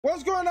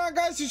What's going on,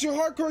 guys? It's your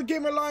hardcore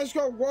gamer Lion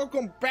Squad.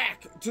 Welcome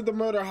back to the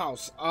murder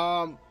house.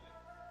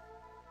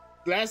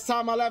 Last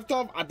time I left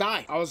off, I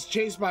died. I was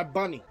chased by a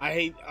bunny.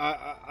 I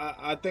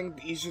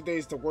think Easter Day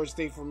is the worst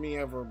day for me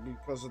ever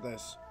because of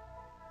this.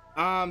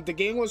 The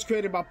game was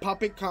created by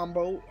Puppet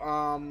Combo.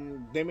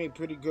 They make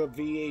pretty good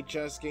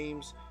VHS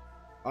games.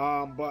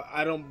 But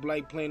I don't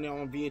like playing it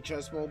on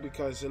VHS mode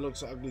because it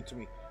looks ugly to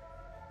me.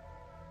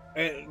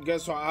 And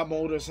guess what? I'm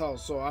old as hell,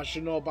 so I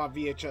should know about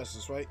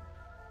VHSs, right?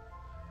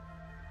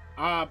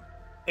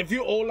 If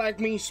you're old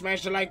like me,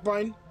 smash the like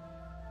button,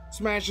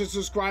 smash the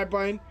subscribe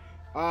button,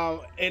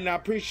 and I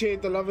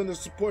appreciate the love and the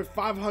support.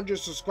 500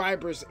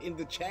 subscribers in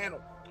the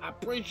channel. I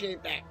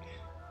appreciate that.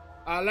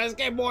 Let's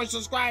get more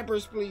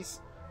subscribers,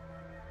 please.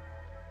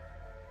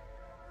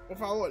 Por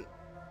favor.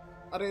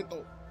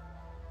 Areto.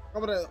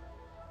 Cabrera.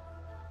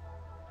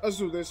 Let's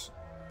do this.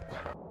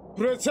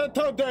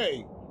 Presento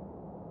Day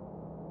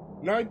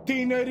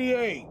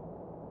 1988.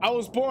 I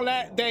was born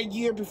that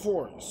year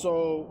before,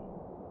 so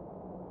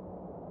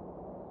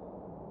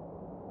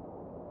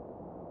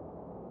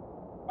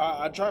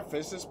I tried to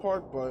fix this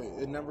part, but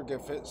it never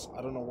get fixed.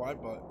 I don't know why,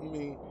 but I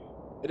mean,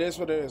 it is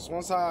what it is.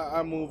 Once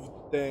I move,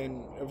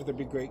 then everything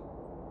be great.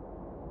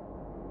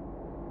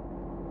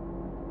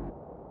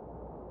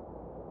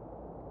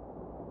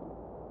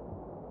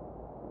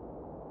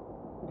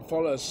 I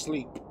fall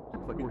asleep.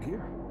 Looks like we're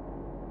here.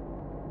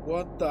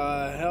 What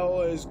the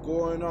hell is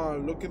going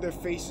on? Look at their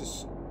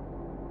faces.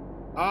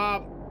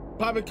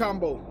 Puppet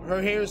Combo.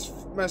 Her hair's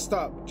messed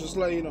up. Just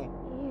let you know.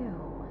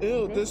 Ew.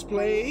 Ew, this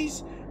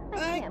place.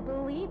 I can't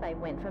believe I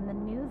went from the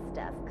news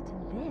desk to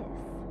this.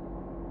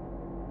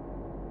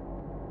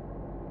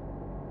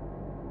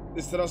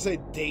 Instead of say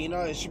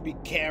Dana, it should be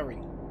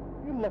Carrie.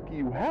 You're lucky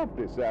you have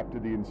this after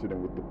the incident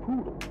with the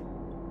poodle.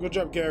 Good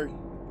job, Gary.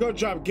 Good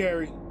job,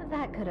 Gary.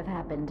 That could have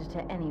happened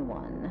to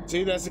anyone.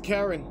 See, that's a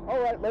Karen. All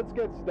right, let's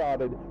get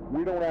started.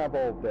 We don't have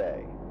all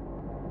day.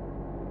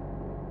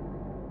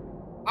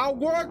 I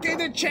work in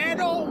the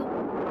channel.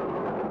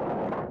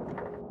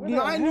 Where the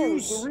 9 hell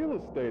News. is the real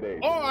estate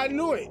agent? Oh, I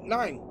knew it.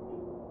 9.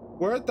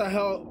 Where the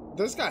hell?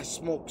 This guy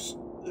smokes.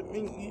 I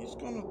mean, he's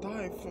gonna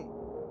die from.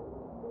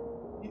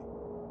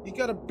 He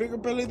got a bigger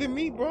belly than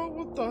me, bro.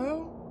 What the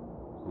hell?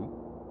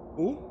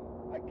 Who?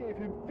 I gave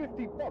him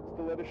 $50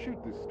 to let us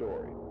shoot this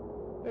story.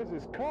 There's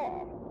his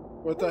car.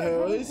 What the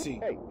hell is he?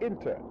 Hey,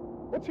 intern.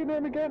 What's your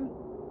name again?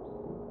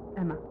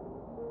 Emma.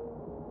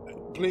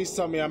 Please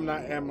tell me I'm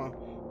not Emma.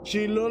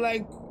 She look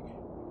like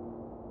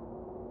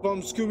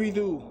from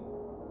Scooby-Doo.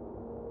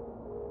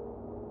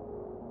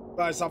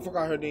 Guys, I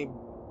forgot her name.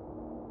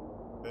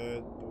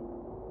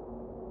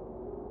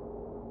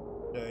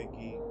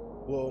 Jackie.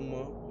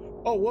 Wilma.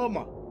 Oh,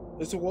 Wilma.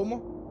 Is it Wilma?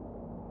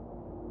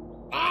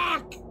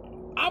 Ah!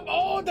 I'm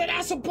old and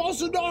I'm supposed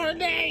to know her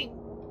name!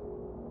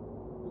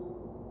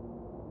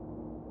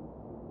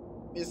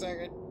 Give me a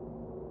second.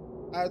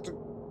 I have to.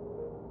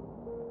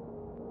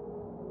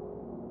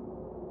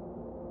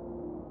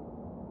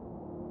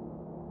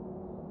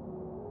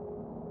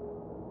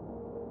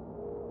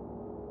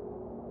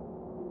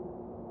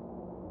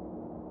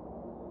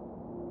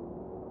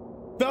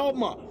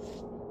 Velma.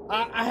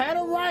 I had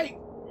it right,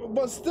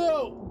 but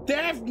still,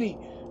 Daphne.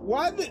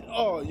 Why did?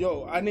 Oh,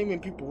 yo, I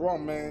naming people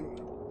wrong, man.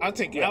 I'll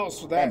take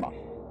L's for that. Emma,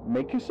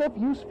 make yourself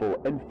useful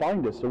and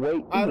find us a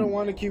way. I don't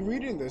want to keep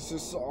reading this.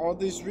 It's all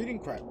this reading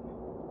crap.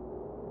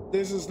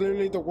 This is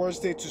literally the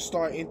worst day to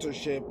start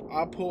internship.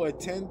 I pull a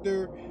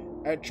tender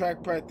at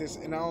track practice,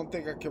 and I don't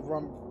think I can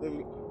run.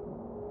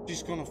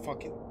 She's gonna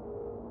fucking.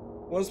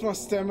 Once my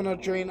stamina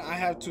drain, I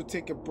have to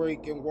take a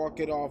break and walk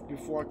it off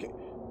before I can.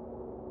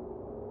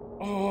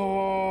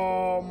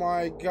 Oh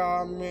my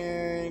god,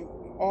 man.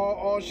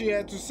 All she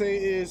had to say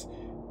is,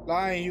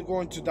 Lion, you're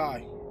going to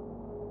die.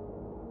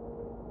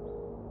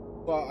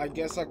 But I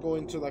guess I go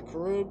into the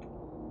crib.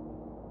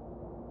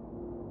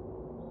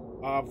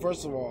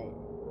 First of all,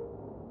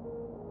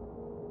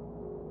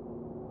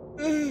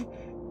 she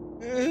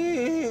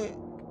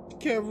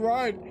can't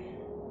ride.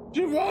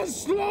 She runs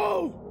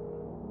slow.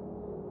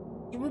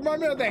 She remind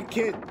me of that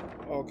kid.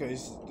 Okay,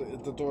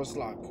 the door's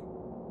locked.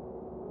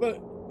 But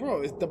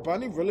bro, is the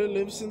bunny really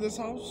lives in this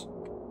house?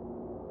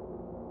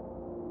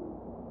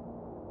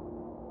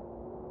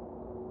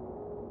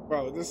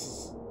 Bro, this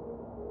is.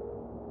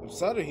 I'm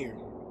sad of here.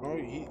 No,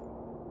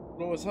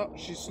 no, what's up?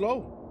 She's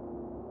slow.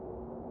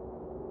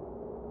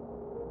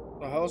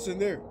 The hell's in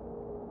there?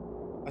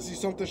 I see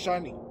something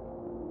shiny.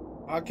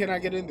 How can I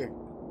get in there?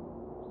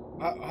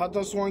 How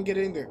does one get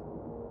in there?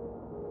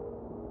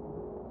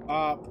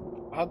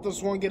 How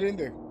does one get in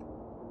there?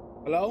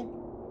 Hello?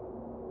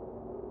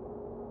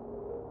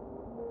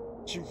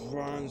 She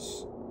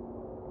runs.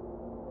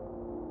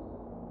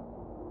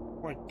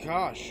 Oh my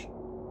gosh.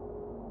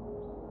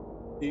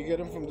 Do you get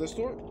him from this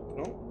door?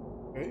 No?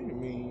 Okay, I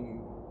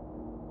mean,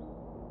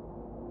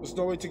 there's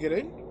no way to get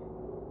in?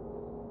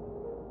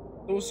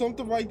 There was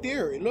something right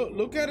there.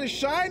 Look at it,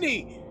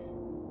 shiny!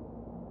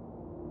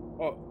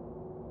 Oh,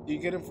 do you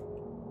get him from...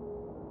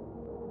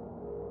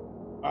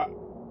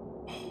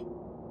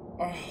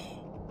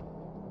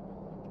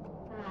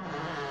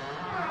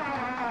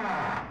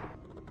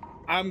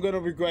 I'm gonna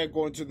regret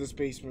going to this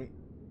basement.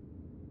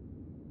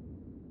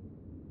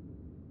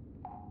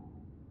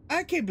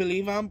 I can't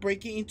believe I'm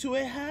breaking into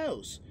a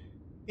house.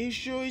 It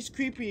sure is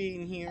creepy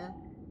in here.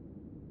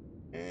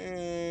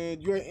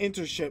 And you're an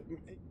internship.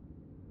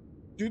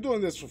 You're doing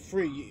this for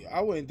free.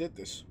 I wouldn't did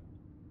this.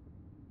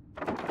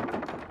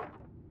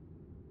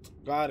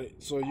 Got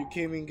it. So you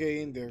can't even get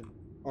in there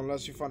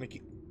unless you find a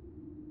key.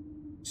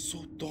 It's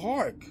so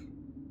dark.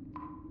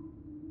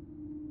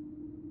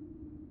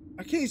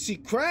 I can't see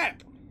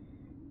crap.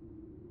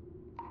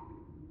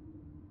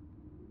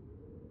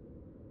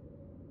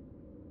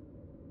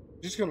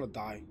 She's gonna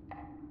die.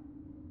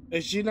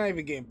 And she's not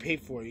even getting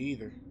paid for it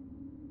either.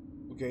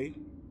 Okay.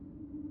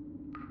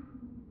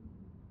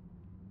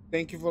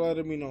 Thank you for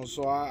letting me know.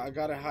 So I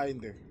gotta hide in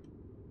there.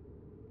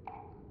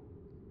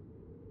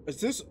 Is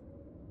this?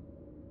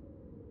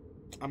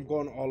 I'm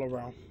going all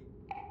around.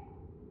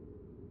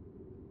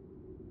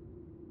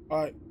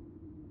 Alright.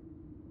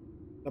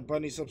 The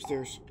bunny's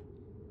upstairs.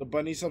 The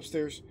bunny's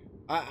upstairs.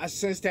 I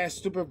sense that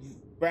stupid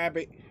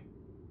rabbit.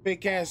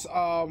 Fake ass,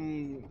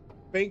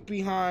 fake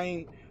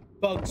behind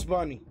Bugs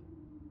Bunny.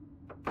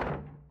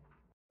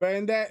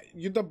 And that,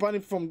 you're the bunny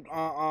from,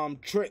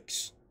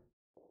 Tricks.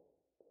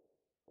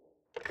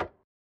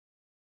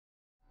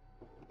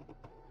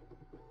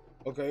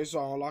 Okay, so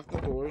I unlocked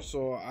the door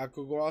so I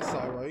could go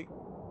outside, right?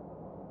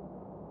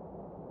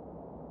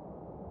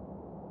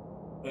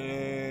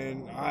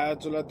 And I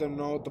had to let them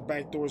know the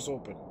back door is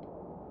open.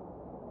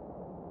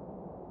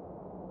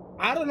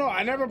 I don't know.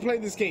 I never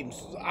played this game.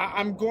 So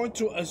I'm going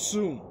to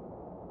assume.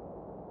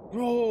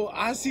 Bro,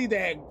 I see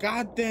that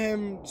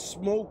goddamn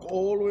smoke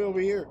all the way over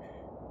here.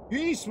 You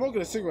ain't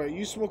smoking a cigarette.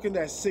 You smoking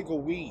that cigga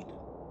weed.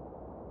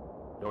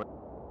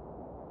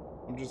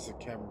 I'm just a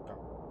camera guy.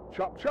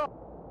 Chop, chop.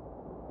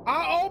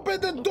 I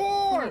opened the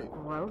door! It's so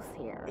gross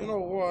here. You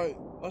know what?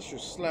 I should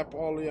slap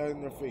all of y'all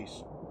in their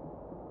face.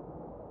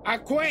 I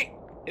quit!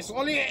 It's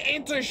only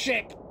an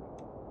internship!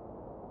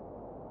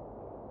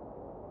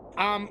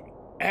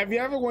 Have you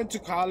ever went to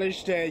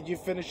college that you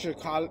finish your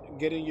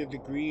getting your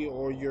degree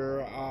or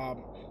your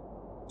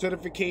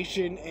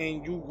certification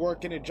and you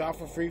work in a job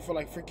for free for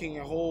like freaking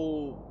a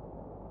whole,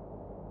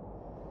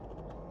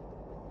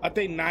 I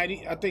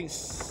think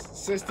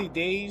 60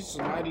 days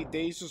or 90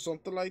 days or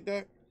something like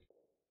that?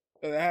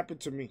 That happened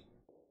to me.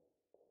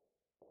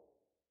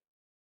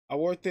 I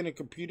worked in a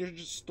computer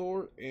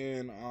store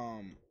and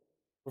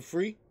for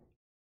free.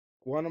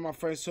 One of my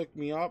friends hooked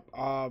me up.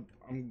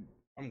 I'm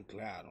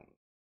glad.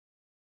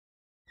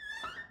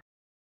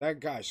 That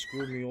guy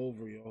screwed me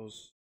over, yo.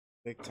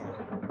 Big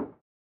time.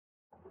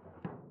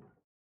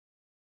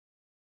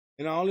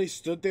 And I only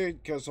stood there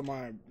because of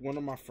one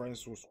of my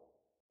friends was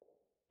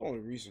the only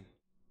reason.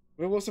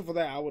 If it wasn't for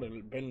that, I would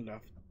have been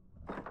left.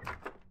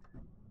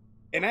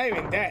 And not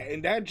even that.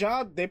 In that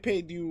job, they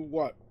paid you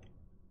what?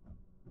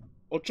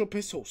 8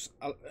 pesos.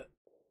 I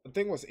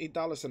think it was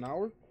 $8 an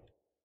hour.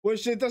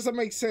 Which it doesn't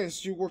make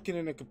sense. You working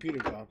in a computer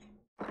job.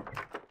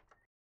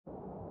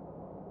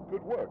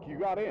 Good work. You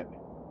got in.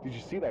 Did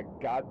you see that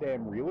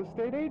goddamn real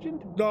estate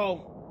agent?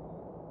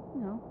 No.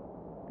 No.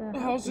 The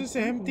house is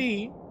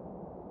empty.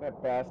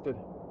 That bastard.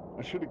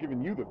 I should have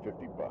given you the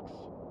 50 bucks.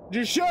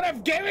 You should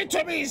have given it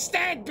to me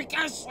instead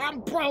because I'm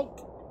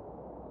broke.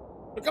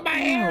 Look at my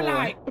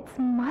hairline. It's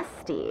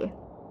musty.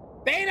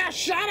 Dana,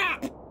 shut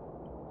up.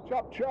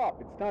 Chop,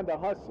 chop. It's time to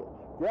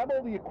hustle. Grab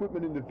all the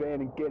equipment in the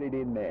van and get it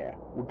in there.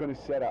 We're gonna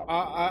set up.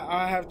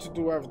 I have to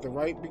do everything,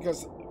 right?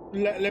 Because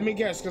let me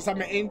guess, because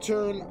I'm an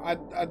intern,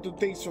 I do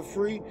things for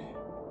free.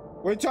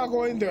 Wait till I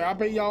go in there. I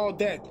bet y'all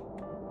dead.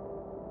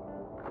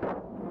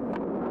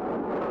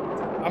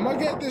 I'm gonna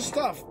get this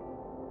stuff.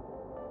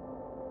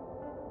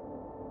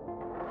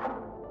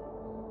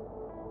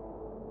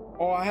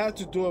 Oh, I have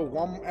to do it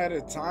one at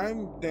a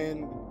time?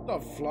 Then the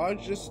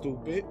flush is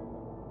stupid.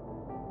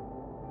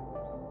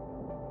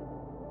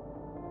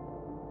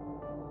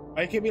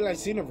 I can be like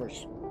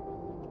Cineverse.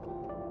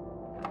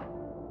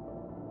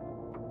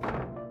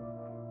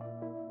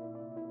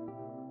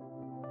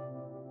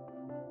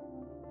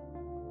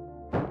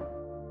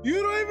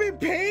 You don't even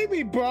pay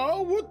me,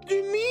 bro. What do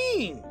you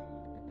mean?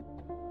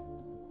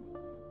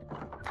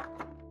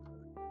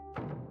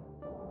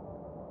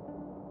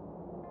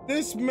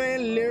 This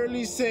man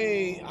literally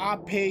say, I'll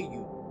pay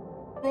you.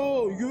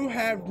 Bro, you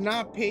have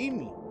not paid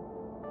me.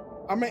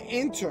 I'm an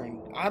intern.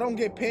 I don't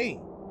get paid.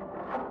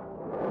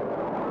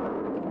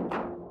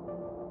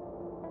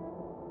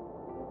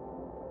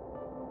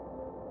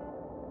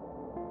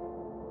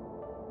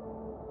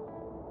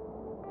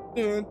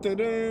 Dun, dun,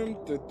 dun,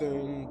 dun,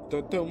 dun,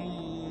 dun, dun,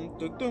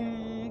 dun,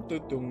 dun,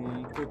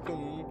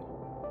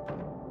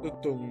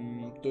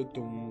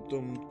 dun,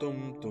 dun,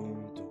 dun,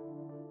 dun.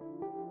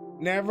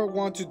 Never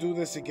want to do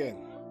this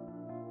again.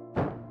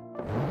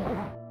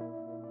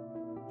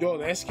 Yo,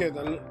 that scared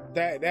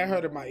that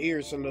hurted my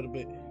ears a little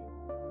bit.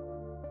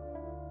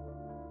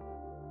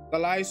 The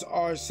lights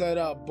are set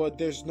up, but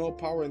there's no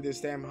power in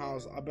this damn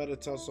house. I better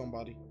tell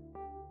somebody.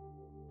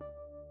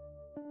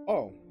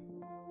 Oh.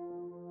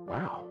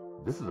 Wow,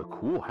 this is a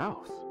cool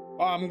house. Oh,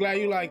 I'm glad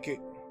you like it.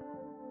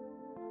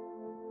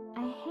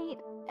 I hate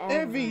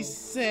Every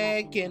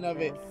second of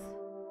it. this.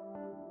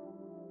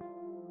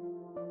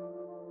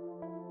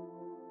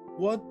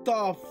 What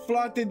the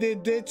fuck did they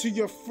do to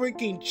your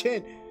freaking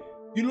chin?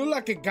 You look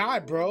like a guy,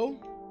 bro.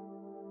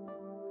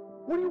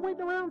 What are you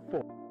waiting around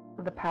for?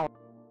 The power.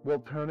 We'll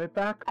turn it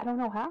back. I don't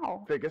know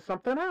how. Figure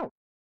something out.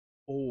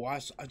 Oh, I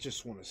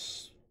just want to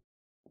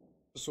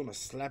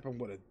slap him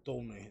with a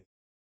donut.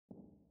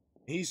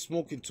 He's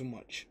smoking too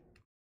much.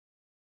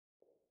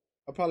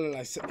 I probably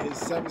like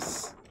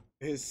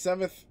his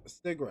seventh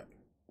cigarette.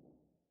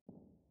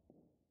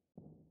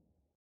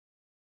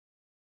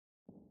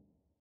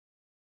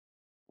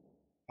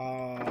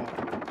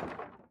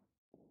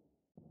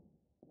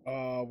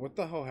 What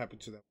the hell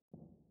happened to them?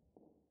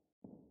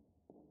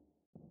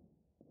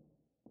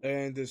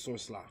 And this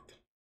door's locked.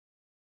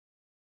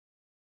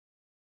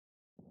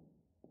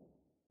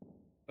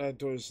 That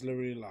door is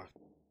literally locked.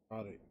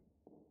 Got it.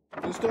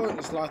 This door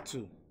is locked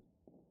too.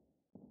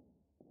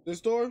 This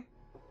door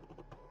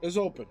is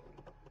open.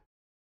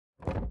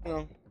 You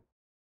know.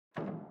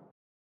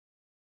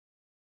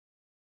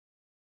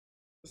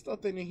 There's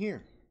nothing in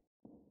here.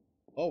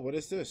 Oh, what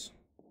is this?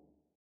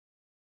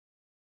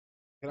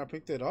 Can I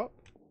pick that up?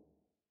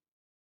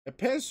 A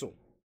pencil.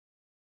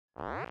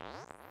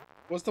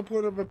 What's the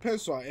point of a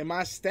pencil? Am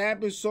I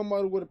stabbing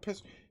somebody with a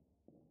pencil?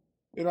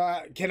 You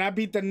know, can I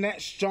beat the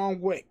next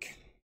John Wick?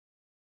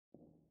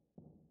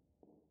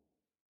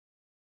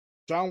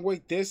 John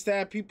Wick did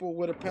stab people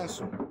with a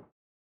pencil.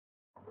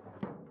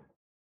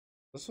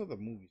 That's other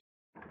movies.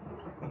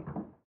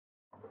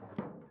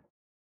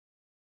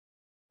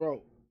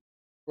 Bro.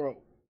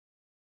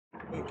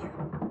 Thank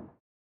you.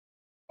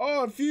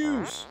 Oh, a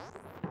fuse.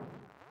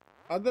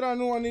 How did I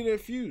know I needed a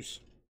fuse?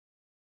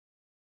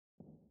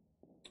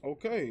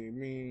 Okay, I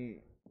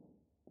mean,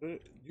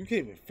 you can't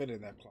even fit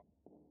in that clock.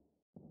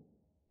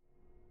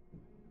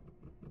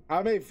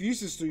 How many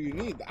fuses do you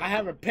need? I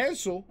have a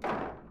pencil.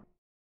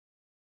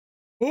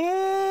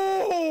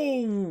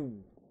 Oh!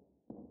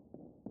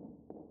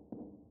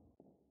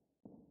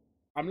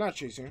 I'm not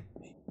chasing.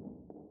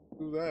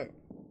 Do that.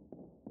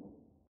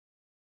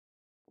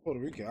 Puerto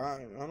Rican,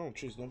 I don't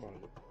chase nobody.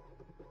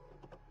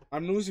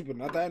 I'm nosy, but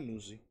not that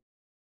nosy.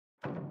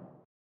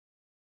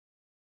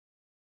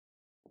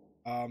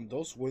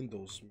 Those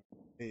windows,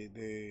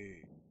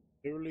 they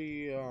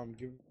really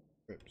give me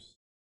trips.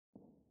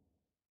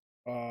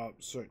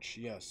 Search,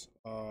 yes.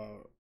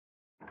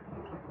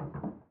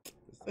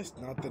 There's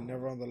nothing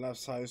never on the left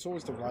side. It's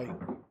always the right.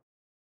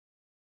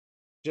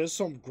 Just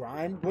some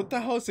grime. What the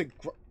hell is it?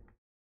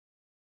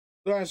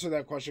 Don't answer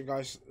that question,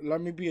 guys.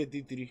 Let me be a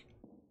D3.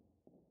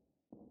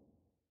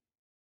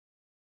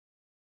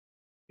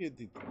 Be a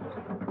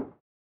D3.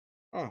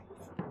 Oh,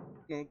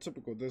 no,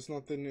 typical. There's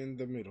nothing in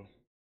the middle.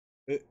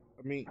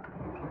 I mean,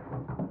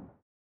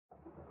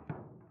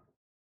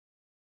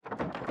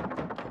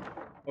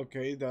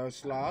 okay,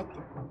 that's locked,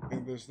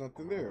 and there's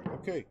nothing there.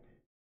 Okay,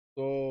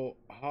 so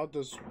how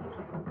does?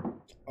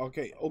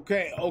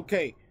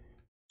 Okay.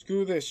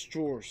 Screw this,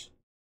 drawers.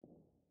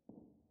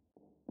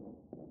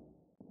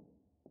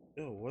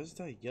 Yo, what's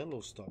that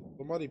yellow stuff?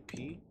 Somebody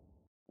pee?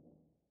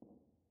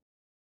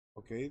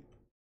 Okay,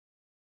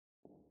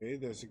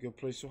 that's a good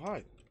place to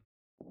hide.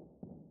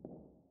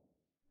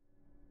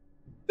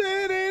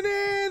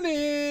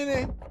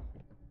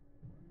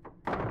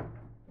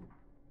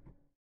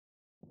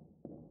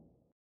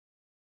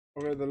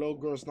 Okay, the little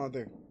girl's not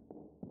there.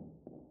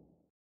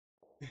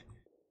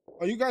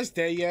 Are you guys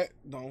there yet?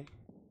 No.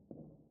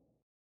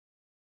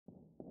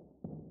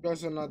 You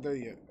guys are not there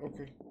yet.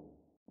 Okay.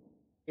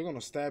 They're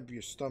gonna stab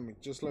your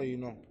stomach, just let you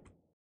know.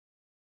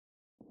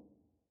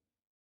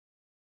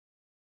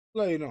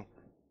 Let you know.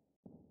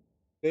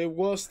 They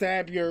will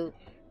stab you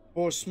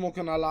for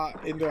smoking a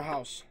lot in their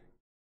house.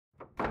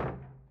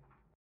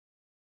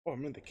 Oh,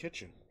 I'm in the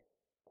kitchen.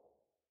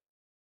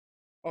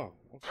 Oh,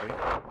 okay.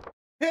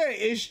 Hey,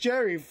 it's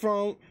Jerry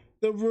from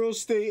the real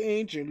estate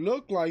agent.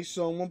 Looked like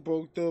someone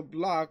broke the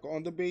lock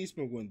on the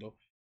basement window.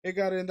 It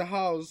got in the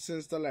house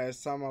since the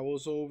last time I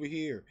was over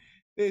here.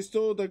 They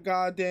stole the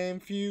goddamn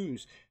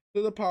fuse.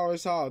 So the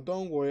power's out.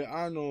 Don't worry,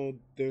 I know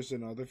there's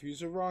another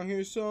fuse around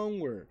here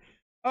somewhere.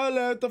 I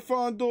left the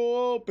front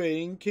door open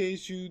in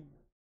case you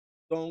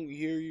don't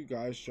hear you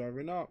guys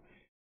driving out.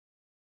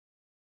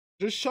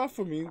 Just shout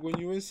for me when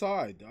you're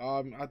inside.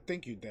 I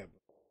think you're dead.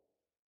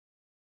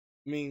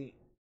 I mean,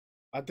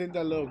 I think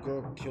that little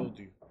girl killed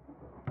you.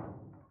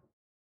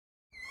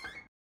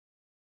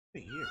 Hey,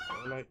 here,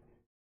 bro. Like,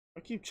 I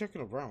keep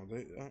checking around.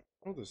 I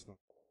know this stuff.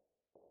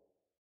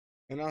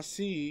 And I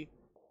see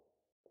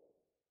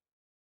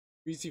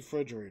greasy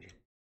refrigerator.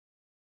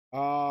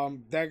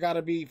 That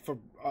gotta be for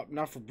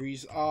not for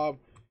Breeze. I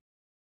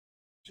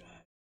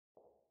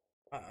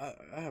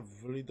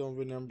have really don't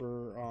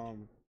remember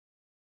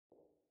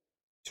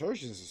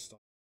detergents and stuff.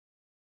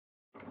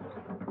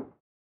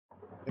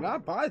 And I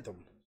buy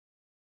them.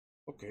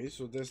 Okay,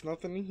 so there's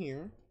nothing in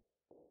here.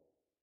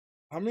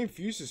 How many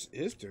fuses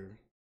is there?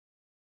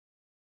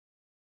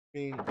 I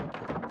mean,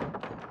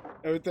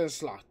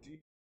 everything's locked. You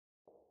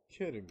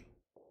kidding me?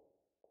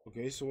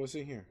 Okay, so what's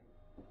in here?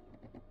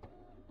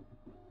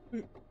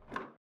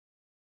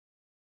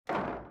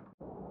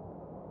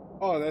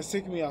 Oh, that's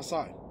taking me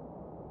outside.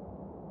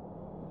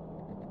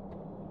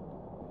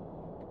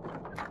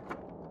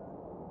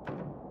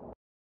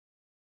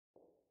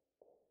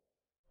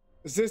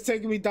 Is this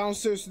taking me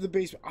downstairs to the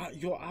basement?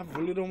 Yo, I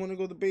really don't want to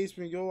go to the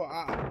basement. Yo,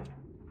 I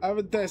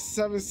haven't that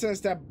 7 cents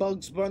that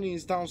Bugs Bunny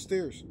is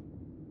downstairs.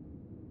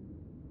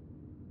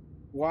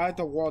 Why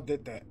the wall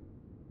did that?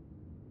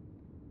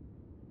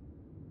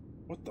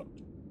 What the?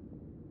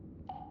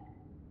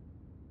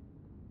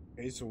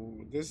 Okay, so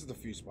this is the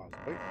fuse box,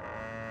 right?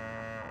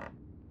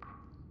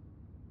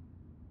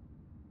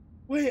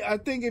 Wait, I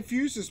think a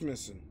fuse is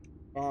missing.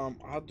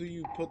 How do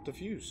you put the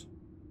fuse?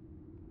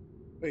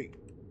 Wait,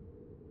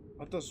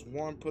 how does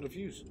one put a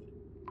fuse?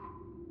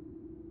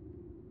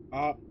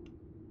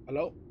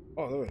 Hello?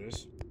 Oh, there it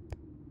is.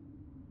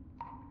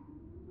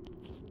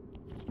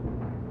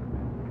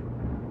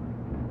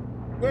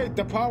 Wait,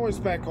 the power's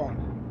back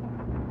on.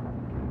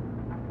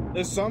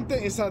 There's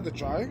something inside the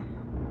dryer?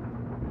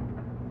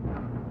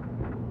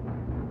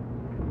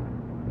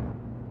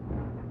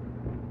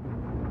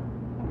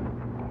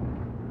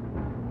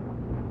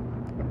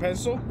 A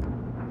pencil?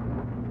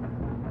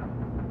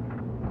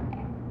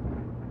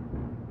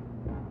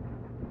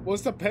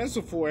 What's the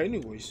pencil for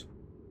anyways?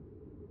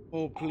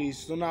 Oh,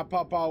 please, do not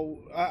pop out.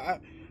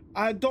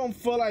 I don't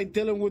feel like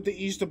dealing with the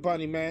Easter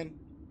Bunny, man.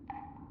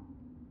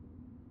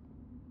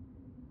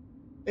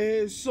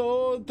 It's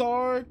so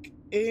dark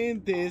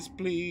in this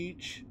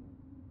bleach.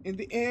 In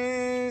the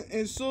end,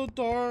 it's so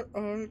dark.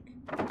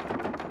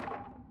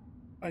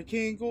 I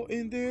can't go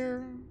in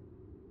there.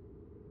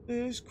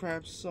 This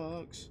crap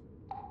sucks.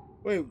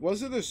 Wait,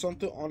 wasn't there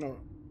something on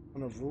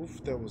a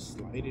roof that was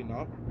lighting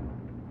up?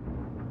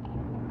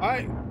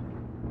 Alright.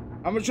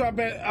 I'm gonna try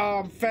bet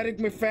Fatic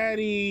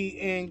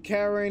McFatty and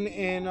Karen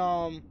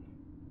and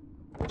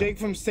Jake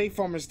from State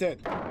Farm is dead.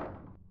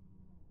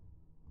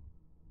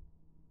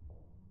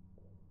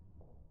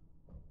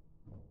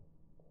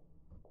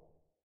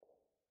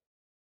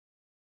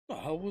 What the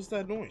hell was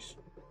that noise?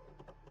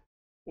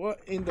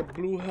 What in the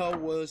blue hell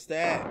was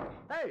that?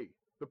 Hey,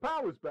 the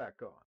power's back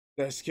on.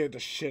 That scared the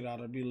shit out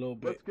of me a little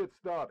bit. Let's get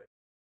started.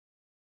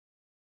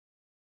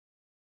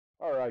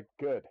 All right,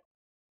 good.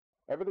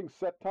 Everything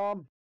set,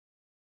 Tom?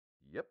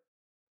 Yep.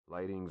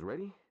 Lighting's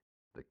ready.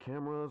 The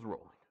camera's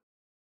rolling.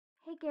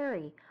 Hey,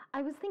 Gary,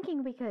 I was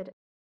thinking we could...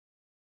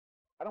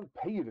 I don't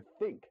pay you to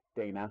think,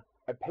 Dana.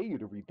 I pay you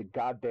to read the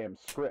goddamn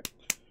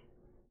script.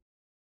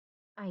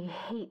 I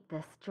hate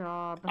this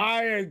job.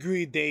 I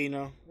agree,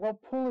 Dana. Well,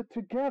 pull it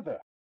together.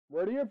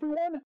 Ready,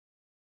 everyone?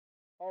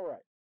 All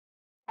right.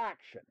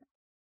 Action.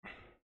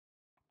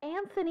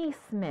 Anthony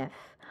Smith,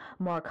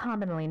 more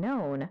commonly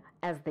known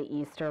as the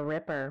Easter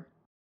Ripper.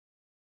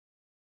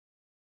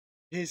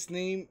 His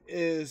name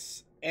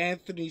is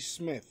Anthony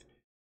Smith.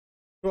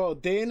 Bro,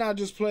 didn't I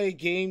just play a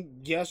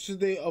game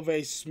yesterday of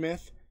a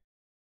Smith?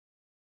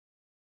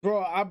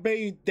 Bro, I bet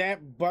you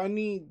that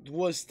bunny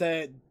was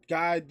that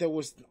guy that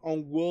was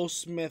on Will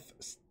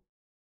Smith's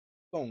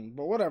phone.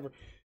 But whatever.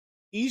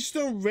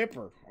 Easter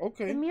Ripper.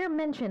 Okay. The mere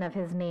mention of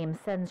his name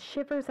sends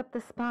shivers up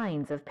the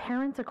spines of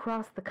parents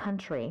across the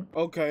country.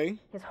 Okay.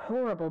 His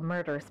horrible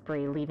murder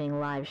spree leaving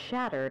lives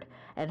shattered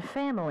and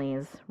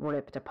families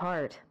ripped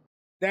apart.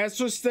 That's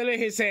for stealing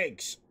his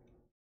eggs.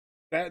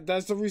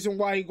 That's the reason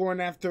why he going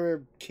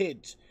after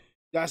kids.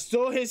 That's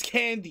still his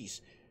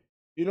candies.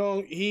 You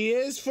know, he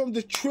is from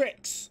the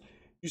tricks.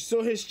 You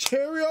steal his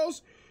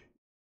Cheerios.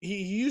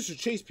 He used to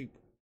chase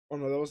people. Oh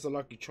no, that was the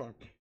Lucky Charm.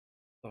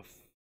 The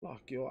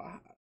fuck, yo.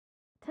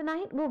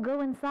 Tonight we'll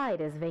go inside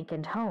his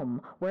vacant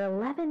home, where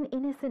 11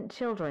 innocent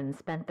children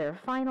spent their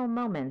final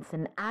moments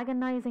in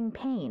agonizing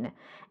pain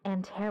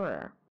and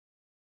terror.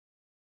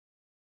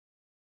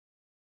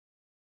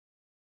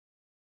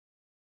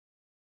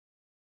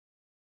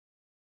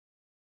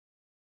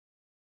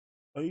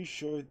 Are you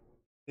sure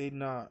they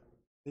not?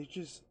 They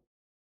just,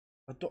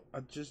 I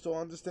just don't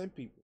understand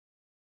people.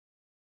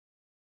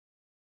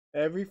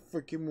 Every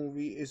freaking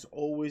movie is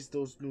always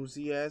those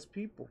newsy ass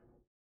people.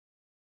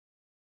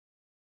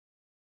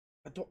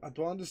 I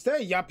don't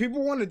understand. Yeah,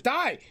 people want to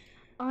die.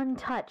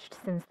 Untouched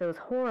since those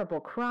horrible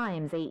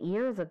crimes 8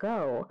 years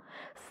ago,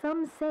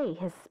 some say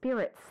his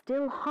spirit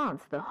still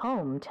haunts the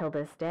home till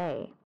this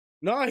day.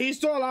 No, he's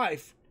still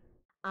alive.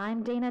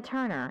 I'm Dana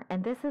Turner,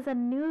 and this is a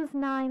News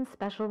 9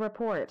 special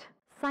report.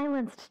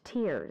 Silenced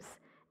Tears,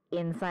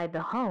 inside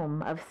the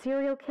home of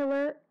serial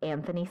killer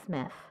Anthony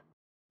Smith.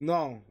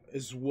 No,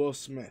 it's Will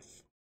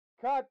Smith.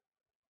 Cut.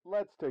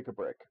 Let's take a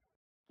break.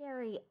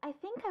 Gary, I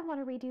think I want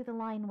to redo the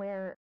line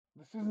where...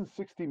 This isn't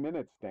 60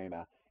 Minutes,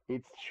 Dana.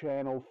 It's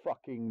Channel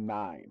fucking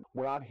 9.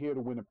 We're not here to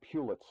win a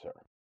Pulitzer.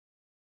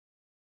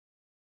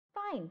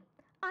 Fine.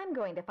 I'm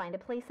going to find a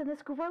place in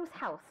this gross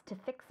house to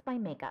fix my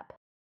makeup.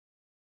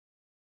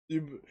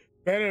 You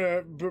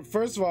better, but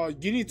first of all,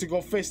 you need to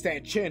go fix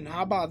that chin.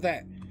 How about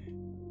that?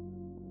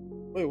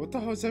 Wait, what the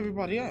hell is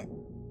everybody at?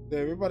 Did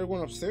everybody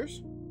went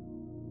upstairs?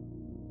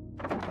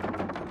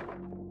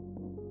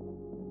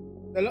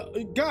 Hello?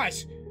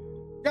 Guys,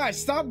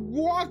 stop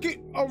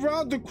walking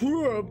around the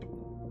crib.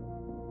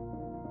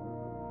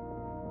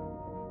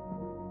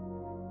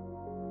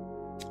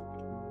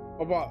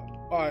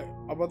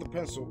 About the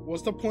pencil.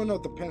 What's the point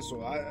of the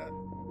pencil? I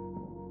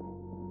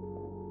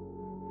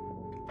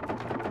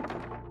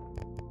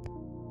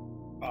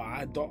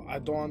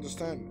don't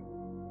understand.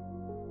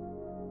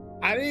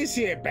 I didn't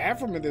see a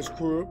bathroom in this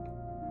crib.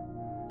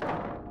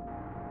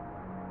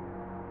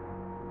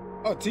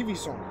 Oh, TV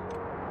song.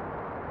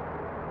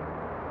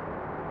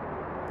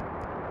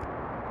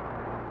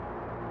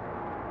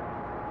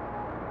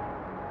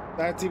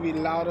 That TV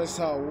loud as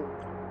hell.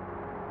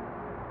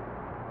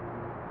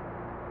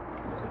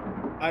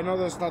 I know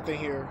there's nothing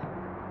here.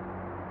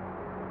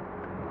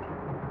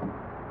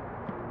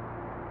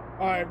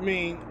 I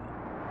mean,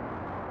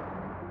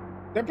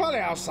 they're probably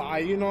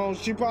outside, you know.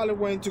 She probably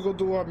went to go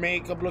do her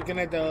makeup, looking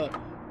at the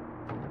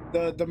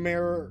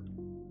mirror.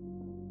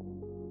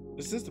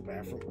 Is this the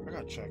bathroom? I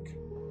gotta check.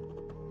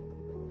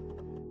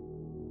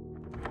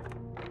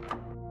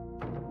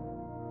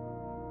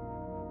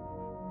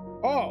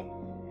 Oh.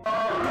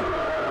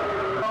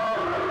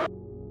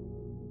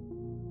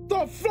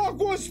 The fuck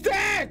was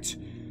that?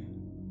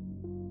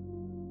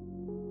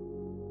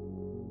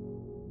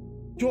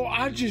 Yo,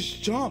 I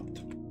just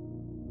jumped.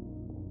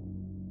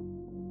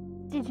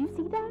 Did you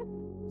see that?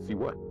 See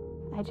what?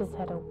 I just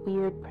had a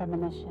weird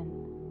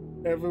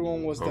premonition.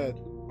 Everyone was dead.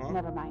 Huh?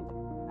 Never mind.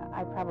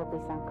 I probably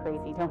sound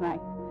crazy, don't I?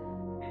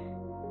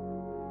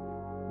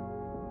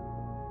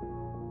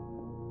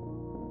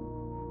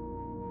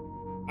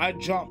 I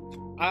jumped.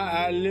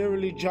 I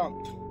literally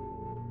jumped.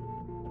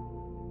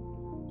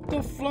 What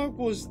the fuck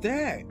was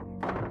that?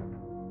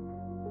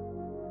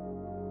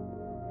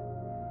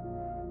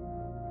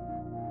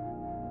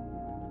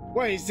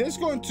 Wait, is this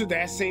going to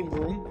that same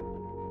room?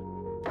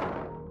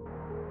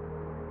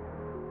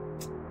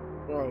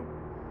 Bro.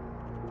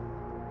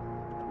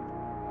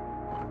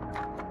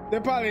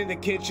 They're probably in the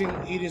kitchen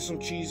eating some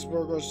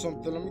cheeseburger or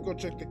something. Let me go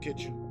check the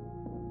kitchen.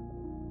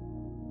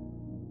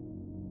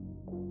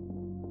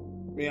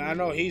 I mean, I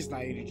know he's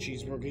not eating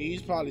cheeseburger.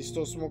 He's probably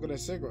still smoking a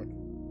cigarette.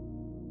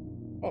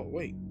 Oh,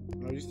 wait.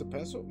 Can I use the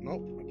pencil?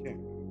 Nope, I can't.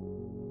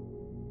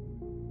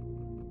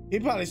 He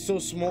probably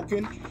still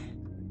smoking.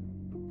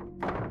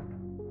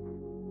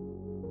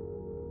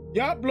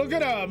 Yup, look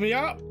at him.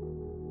 Yup.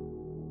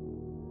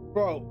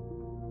 Bro.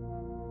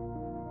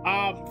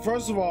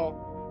 First of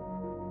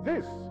all,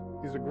 This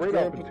is a great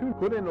opportunity.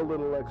 Put in a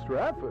little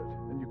extra effort,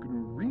 and you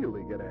can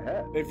really get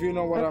ahead. if you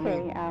know what I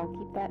mean. Okay, I'll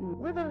keep that in.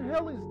 Where the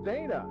hell is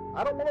Dana?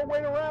 I don't want to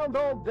wait around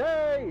all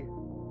day.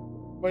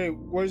 Wait,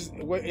 where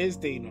is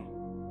Dana?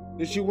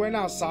 Did she went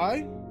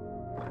outside?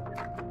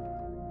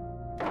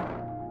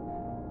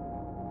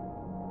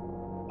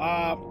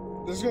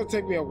 This is gonna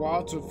take me a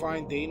while to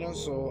find Dana,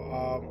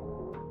 so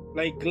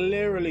like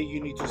literally you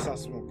need to stop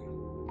smoking.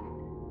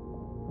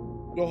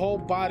 Your whole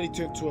body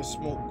turned to a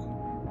smoke.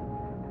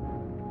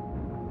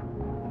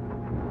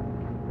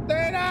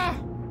 Dana!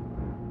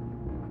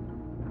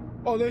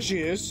 Oh, there she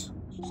is.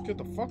 Just get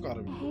the fuck out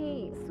of me.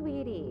 Hey,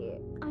 sweetie.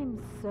 I'm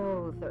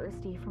so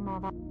thirsty from all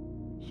that.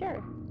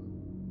 Sure.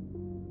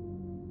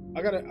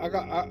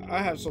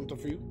 I have something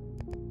for you.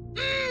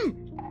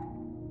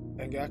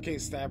 Dang it, I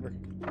can't stab her.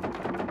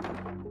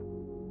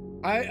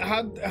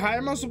 How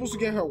am I supposed to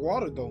get her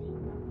water though?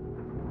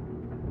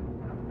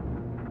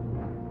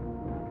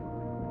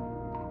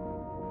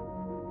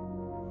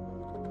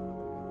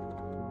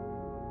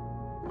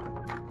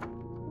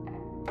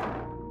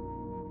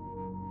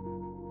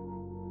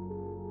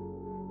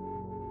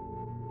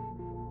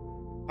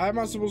 How am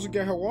I supposed to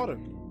get her water?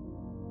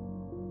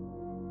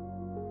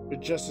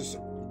 But just as...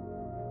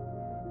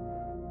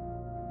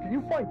 Can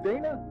you find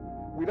Dana?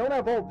 We don't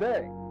have all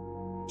day.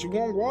 She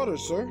want water,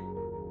 sir.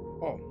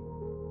 Oh.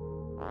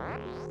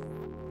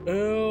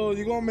 Ew,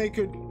 you gonna make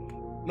her...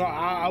 No,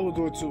 I will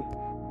do it too.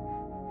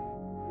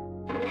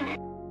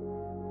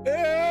 Ew,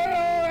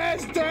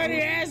 that's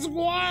dirty ass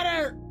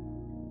water!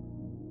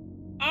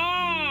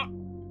 Ah!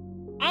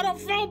 I don't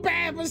feel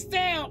bad, but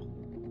still.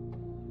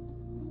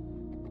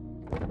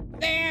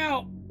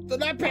 Ew! Do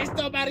not piss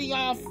nobody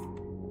off.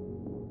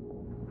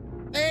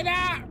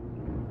 Dana!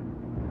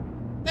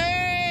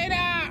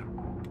 Dana!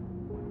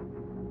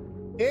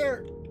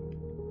 Here,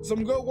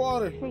 some good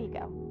water. Here you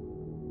go.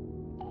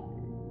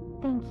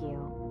 Thank you.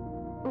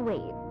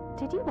 Wait,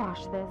 did you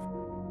wash this?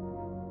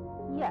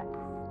 Yes.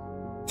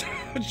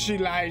 She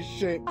lies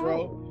shit,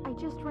 bro. Oh, I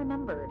just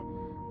remembered.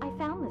 I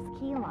found this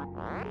key line.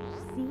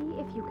 See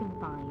if you can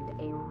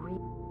find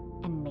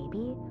a and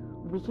maybe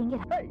we can get...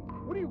 Hey,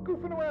 what are you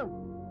goofing around?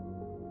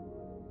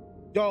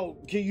 Yo,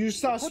 can you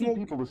stop Putting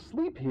smoking? people to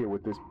sleep here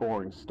with this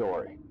boring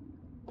story.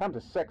 Time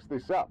to sex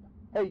this up.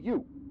 Hey,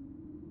 you.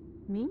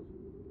 Me?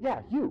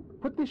 Yeah, you.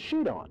 Put this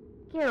sheet on.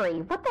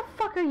 Gary, what the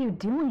fuck are you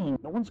doing?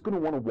 No one's gonna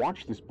want to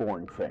watch this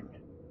boring thing.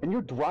 And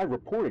your dry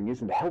reporting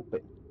isn't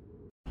helping.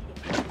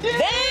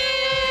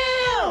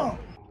 Damn!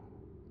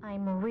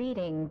 I'm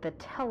reading the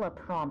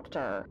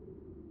teleprompter.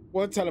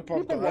 What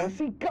teleprompter? People want to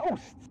see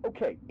ghosts.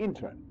 Okay,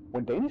 intern.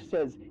 When Dana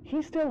says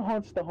he still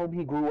haunts the home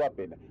he grew up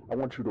in, I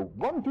want you to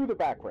run through the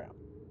background.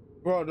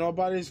 Bro,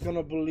 nobody's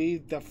gonna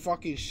believe the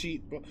fucking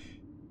sheet, bro.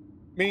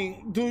 I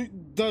mean, do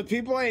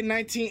people in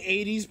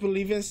 1980s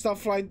believe in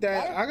stuff like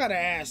that? I gotta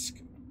ask.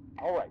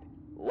 All right,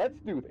 let's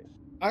do this.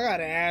 I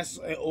gotta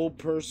ask an old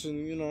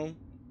person, you know.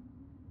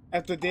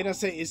 After data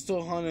say it's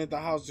still haunted the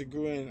house it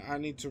grew in, I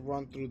need to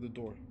run through the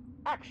door.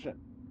 Action.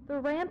 The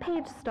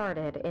rampage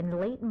started in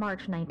late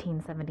March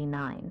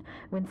 1979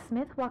 when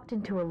Smith walked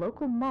into a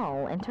local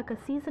mall and took a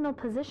seasonal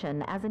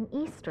position as an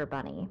Easter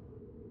bunny.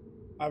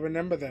 I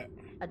remember that.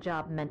 A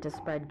job meant to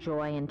spread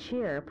joy and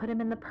cheer put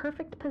him in the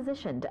perfect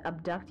position to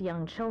abduct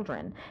young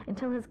children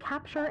until his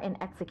capture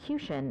and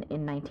execution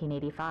in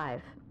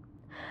 1985.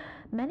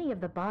 Many of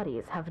the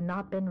bodies have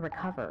not been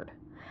recovered.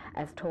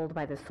 As told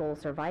by the sole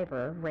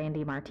survivor,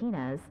 Randy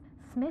Martinez,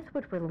 Smith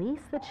would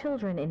release the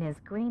children in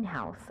his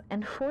greenhouse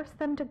and force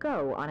them to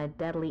go on a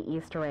deadly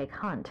Easter egg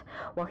hunt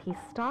while he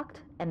stalked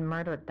and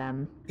murdered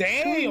them.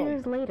 Damn! 2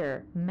 years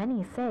later,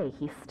 many say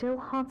he still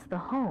haunts the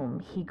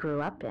home he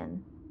grew up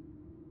in.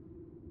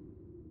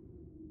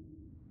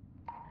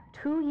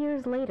 2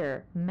 years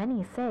later,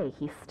 many say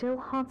he still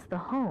haunts the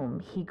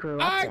home he grew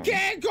up in. I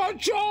can't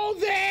control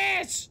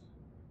this!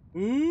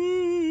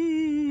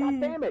 Ooh. God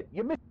damn it!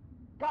 You missed.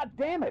 God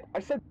damn it! I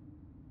said.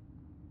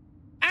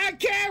 I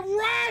can't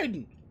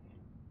run!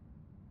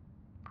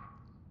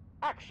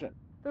 Action.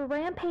 The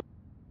rampage,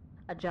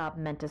 a job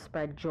meant to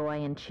spread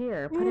joy and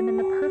cheer, put him in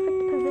the perfect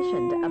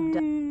position to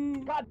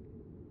abduct. God.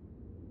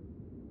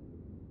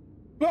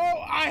 Bro,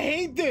 I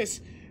hate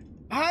this.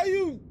 How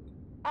you...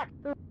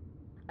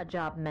 A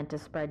job meant to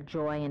spread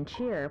joy and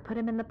cheer put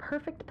him in the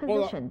perfect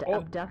position to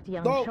abduct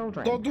young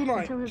children don't do that.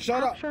 until his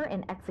Shut capture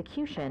and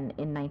execution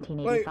in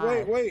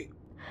 1985. Wait.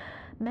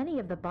 Many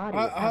of the bodies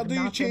How have do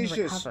you not been change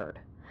this? recovered.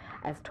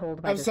 As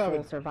told by the F7.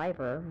 sole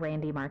survivor,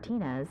 Randy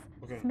Martinez,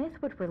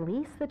 Smith would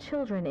release the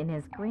children in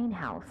his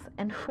greenhouse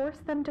and force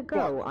them to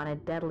go on a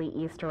deadly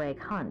Easter egg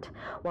hunt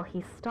while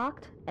he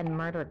stalked and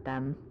murdered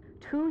them.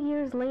 2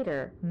 years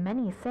later,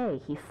 many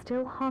say he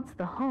still haunts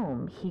the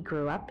home he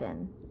grew up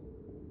in.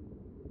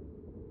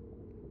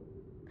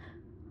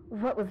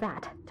 What was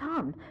that?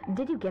 Tom,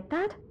 did you get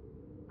that?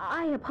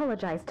 I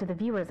apologize to the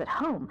viewers at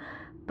home,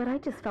 but I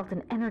just felt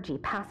an energy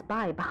pass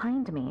by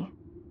behind me.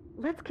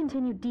 Let's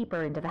continue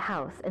deeper into the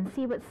house and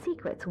see what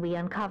secrets we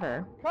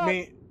uncover.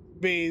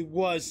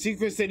 What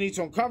secrets they need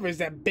to uncover is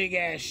that big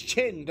ass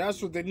chin.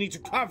 That's what they need to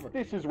cover.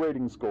 This is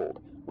Ratings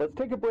Gold. Let's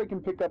take a break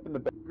and pick up in the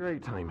back.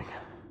 Great timing.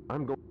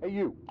 I'm going. Hey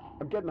you,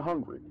 I'm getting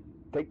hungry.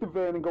 Take the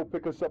van and go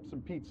pick us up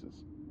some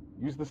pizzas.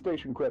 Use the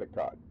station credit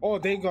card. Oh,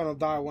 they gonna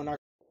die when I...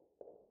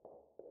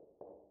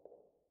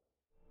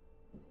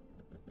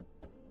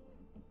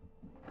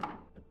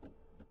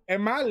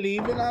 Am I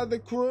leaving out of the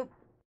crib?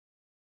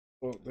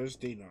 Oh, there's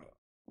Dina.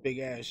 Big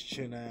ass,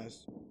 chin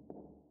ass.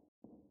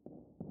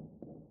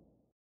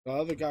 The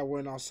other guy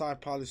went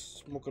outside probably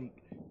smoking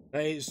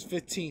his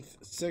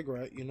 15th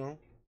cigarette, you know?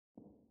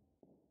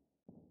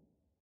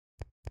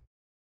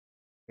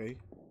 Okay.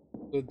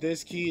 So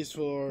this key is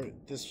for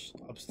this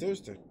upstairs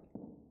thing.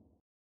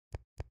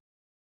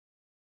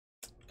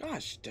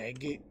 Gosh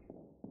dang it.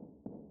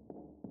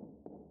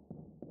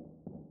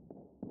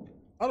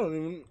 I don't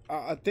even...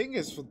 I think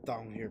it's for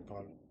down here,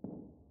 probably.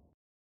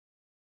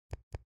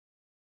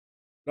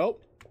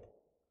 Nope.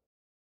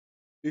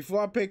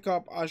 Before I pick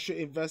up, I should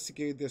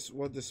investigate this.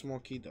 What the small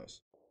key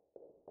does.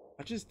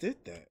 I just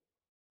did that.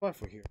 What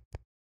for here?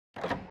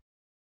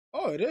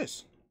 Oh, it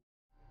is.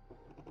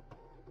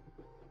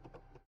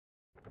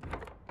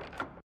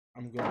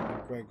 I'm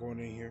gonna regret going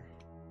in here.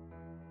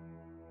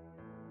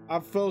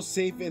 I feel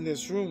safe in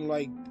this room,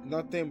 like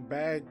nothing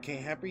bad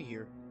can happen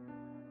here.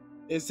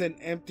 It's an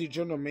empty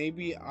journal.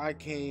 Maybe I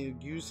can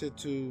use it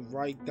to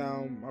write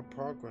down my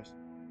progress.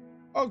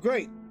 Oh,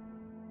 great.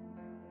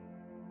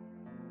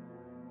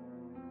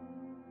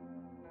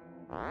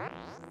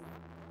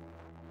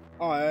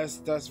 Oh,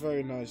 that's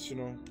very nice, you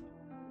know.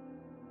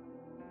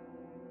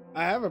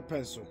 I have a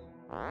pencil.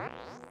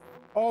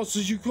 Oh, so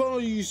you can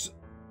only use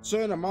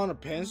certain amount of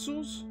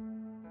pencils?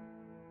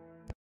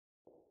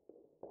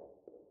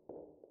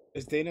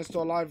 Is Dana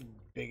still alive?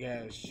 Big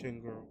ass chin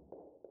girl.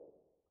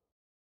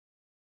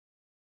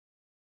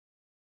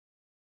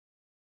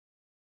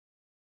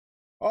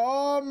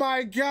 Oh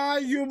my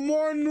god, you're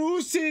more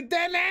noosey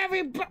than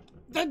everybody.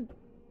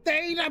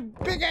 Dana,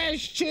 big ass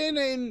chin,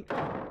 and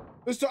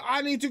Mr.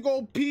 I need to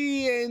go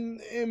pee, and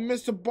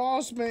Mr.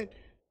 Bossman.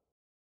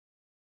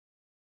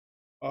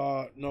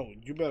 No,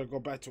 you better go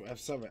back to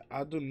F7.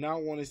 I do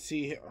not want to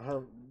see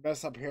her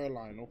mess up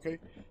hairline, okay?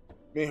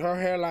 I mean, her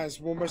hairline is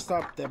more messed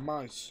up than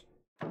mine.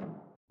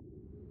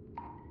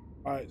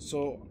 Alright,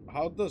 so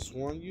how does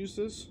one use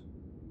this?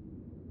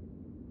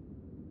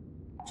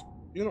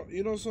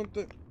 You know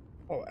something?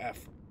 Oh,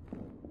 F.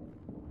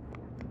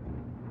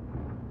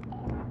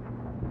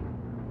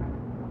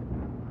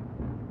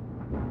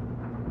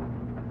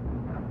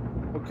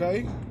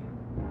 Okay.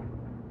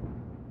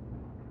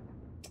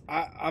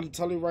 I'm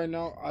telling you right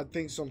now, I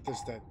think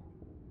something's dead.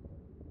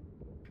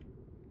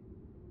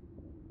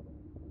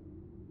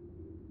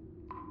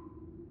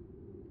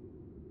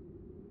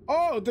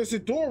 Oh, there's a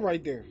door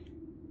right there.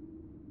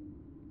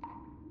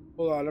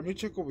 Hold on, let me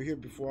check over here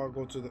before I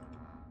go to the...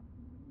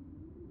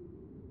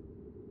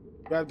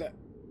 Grab that.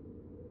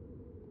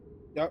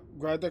 Yep,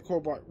 grab that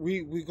crowbar.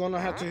 We gonna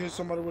have to hit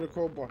somebody with a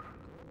crowbar.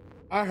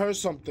 I heard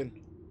something.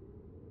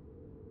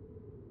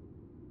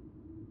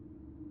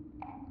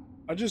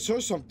 I just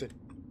heard something.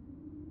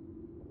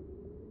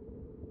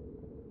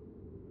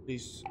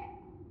 Please.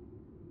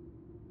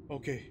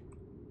 Okay.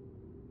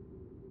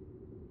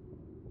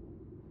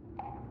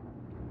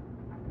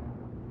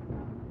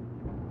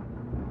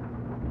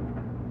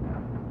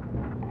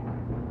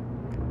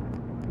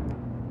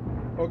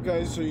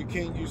 Okay, so you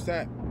can't use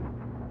that.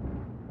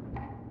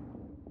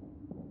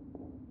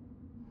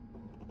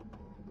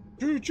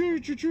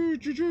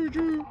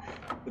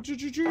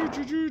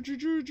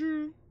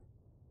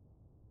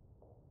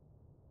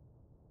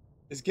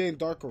 It's getting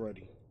dark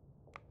already.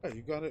 Hey,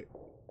 you got it.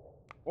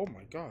 Oh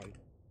my god.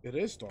 It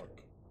is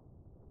dark.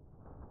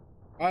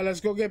 Alright,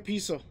 let's go get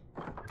pizza.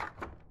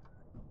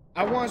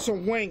 I want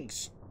some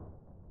wings.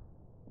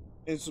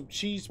 And some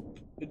cheese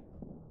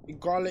and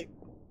garlic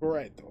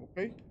bread,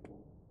 okay?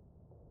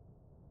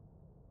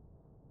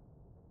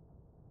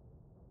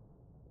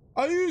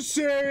 Are you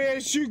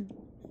serious? You...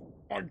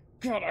 Oh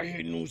god, I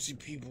hate nosy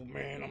people,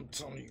 man. I'm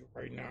telling you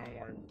right now.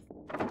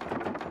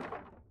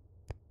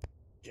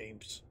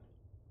 Games.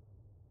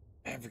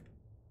 Every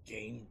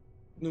game.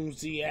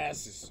 Nosy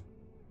asses.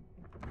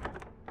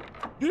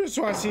 You just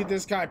want to see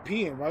this guy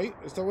peeing, right?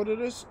 Is that what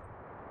it is?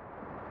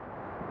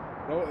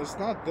 No, it's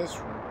not this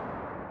room.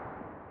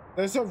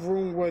 There's a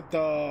room with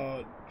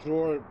the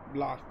drawer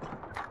locked.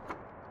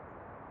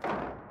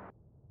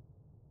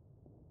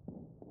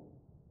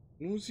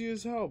 Nosy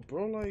as hell,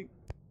 bro. Like,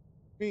 I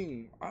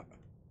mean,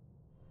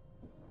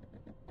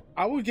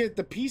 I would get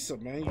the pizza,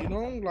 man. You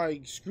know,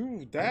 like,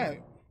 screw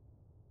that.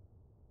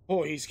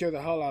 Oh, he scared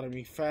the hell out of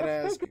me, fat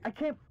ass. I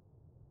can't.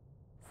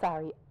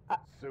 Sorry.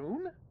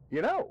 Soon?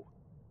 You know,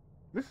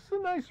 this is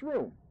a nice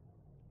room.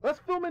 Let's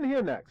film in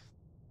here next.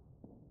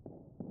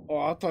 Oh,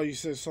 I thought you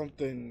said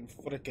something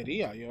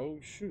frequeria, yo.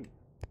 Shoot.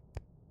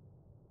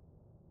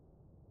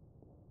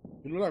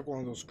 You look like one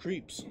of those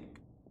creeps.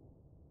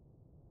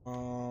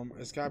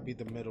 It's gotta be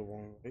the middle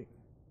one, right?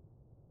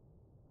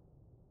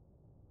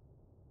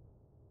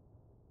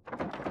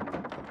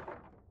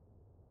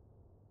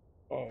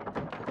 Oh,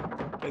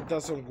 it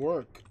doesn't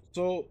work.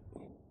 So,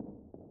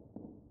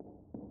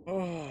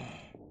 oh.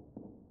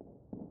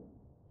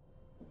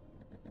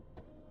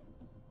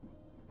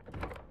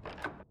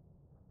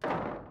 I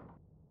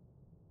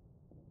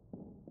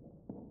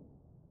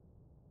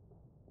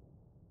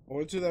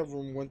went to that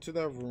room,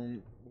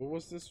 What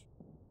was this?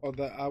 Oh,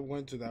 that I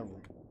went to that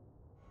room.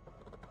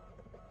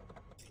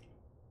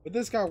 But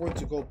this guy went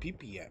to go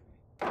pee-pee at.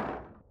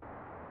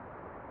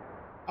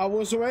 I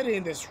was already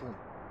in this room.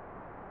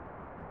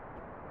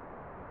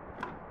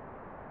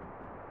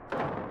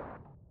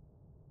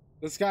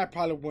 This guy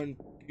probably went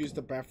use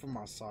the bathroom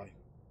outside.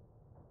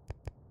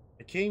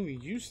 I can't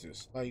even use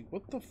this. Like,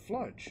 what the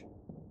fudge?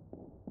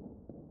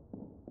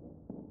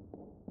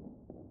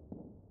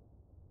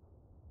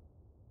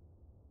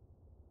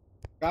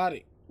 Got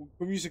it.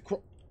 Can't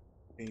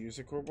use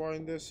a crowbar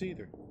in this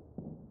either.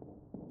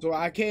 So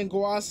I can't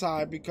go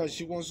outside because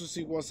she wants to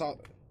see what's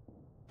out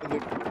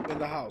in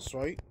the house,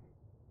 right?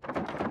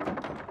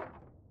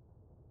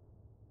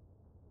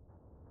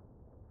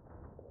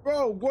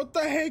 Bro, what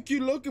the heck you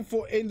looking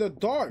for in the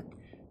dark?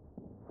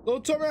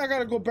 Don't tell me I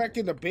gotta go back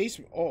in the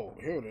basement. Oh,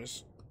 here it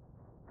is.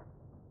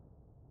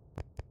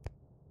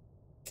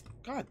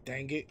 God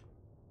dang it.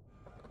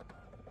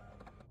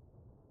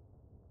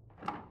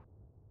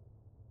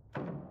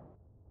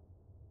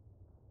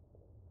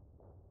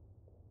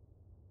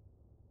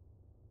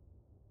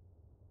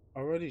 I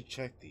already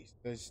checked these.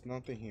 There's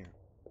nothing here.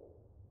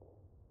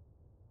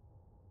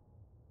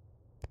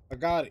 I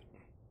got it.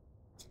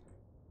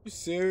 You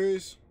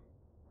serious?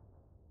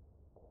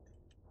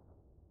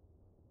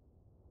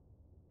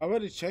 I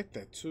already checked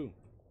that too.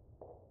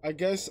 I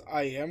guess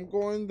I am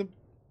going to...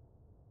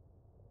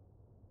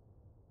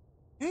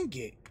 Dang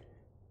it.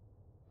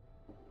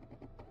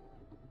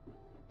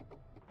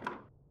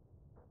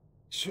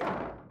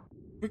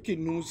 Freaking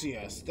nosy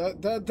ass.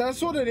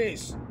 That's what it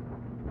is.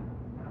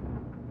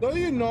 Don't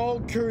you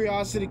know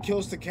curiosity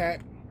kills the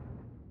cat?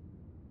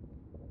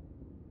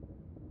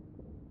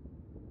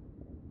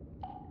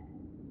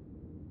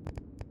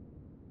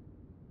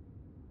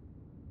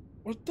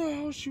 What the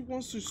hell she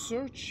wants to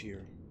search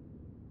here?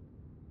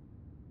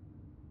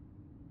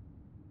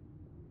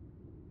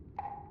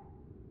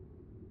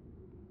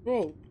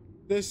 Bro,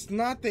 there's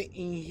nothing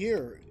in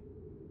here.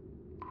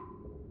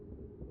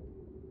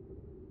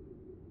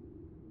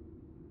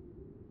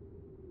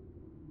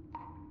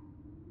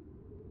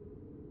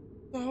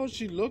 What the hell is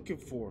she looking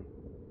for?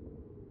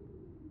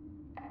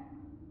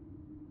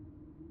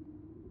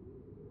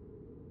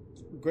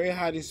 Great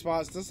hiding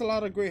spots. There's a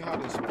lot of great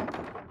hiding spots.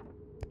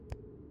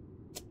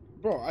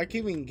 Bro, I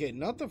can't even get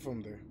nothing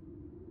from there.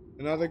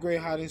 Another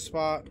great hiding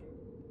spot.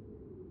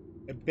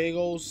 A big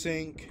old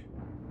sink.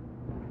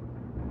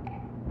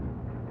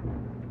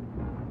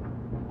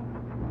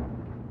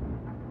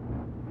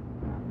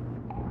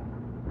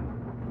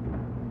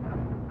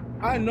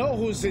 I know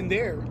who's in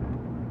there.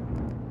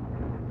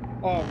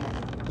 Oh my.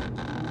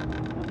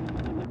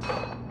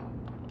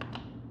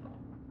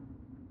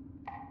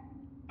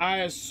 I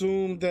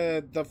assumed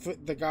that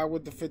the guy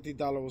with the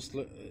 $50 was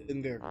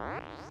in there.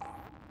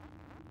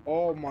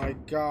 Oh my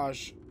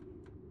gosh.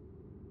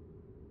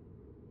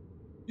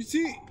 You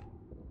see,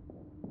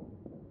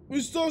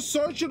 we still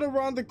searching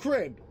around the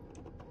crib.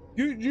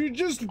 You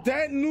just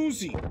that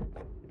newsy.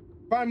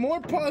 Find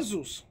more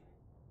puzzles.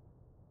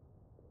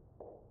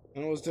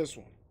 And it was this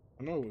one.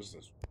 I know it was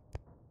this one.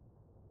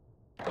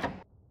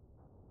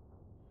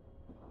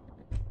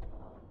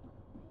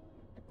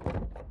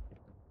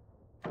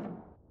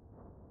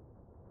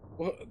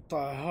 What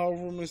the hell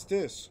room is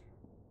this?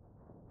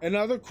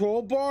 Another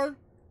crowbar?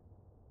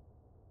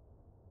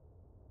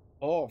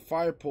 Oh,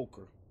 fire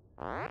poker.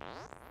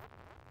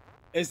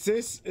 Is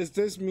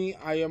this me?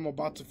 I am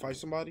about to fight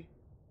somebody?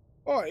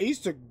 Oh,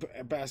 Easter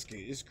basket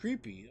is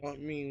creepy. I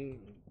mean,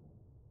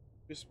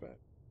 respect.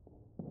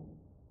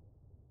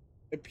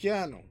 A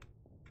piano.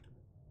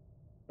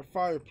 A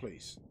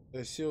fireplace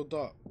that's sealed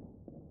up.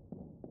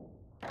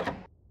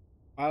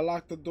 I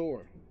locked the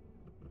door.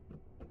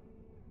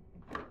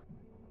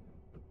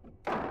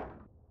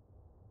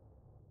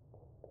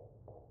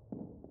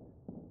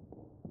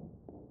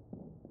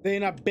 They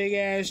ain't a big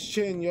ass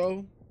chin,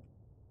 yo.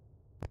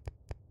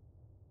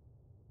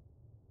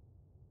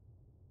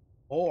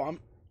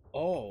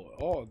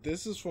 Oh,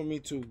 this is for me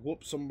to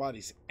whoop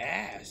somebody's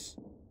ass.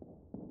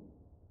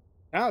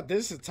 Now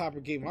this is the type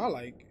of game I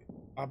like.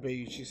 I bet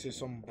you she said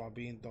something about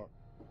being dark.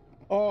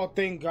 Oh,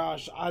 thank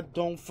gosh, I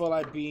don't feel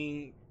like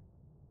doing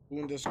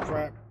this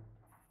crap.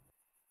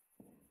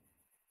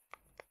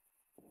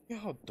 Look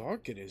at how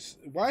dark it is.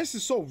 Why is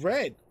it so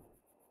red?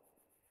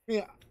 I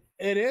mean,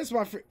 it is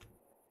my favorite.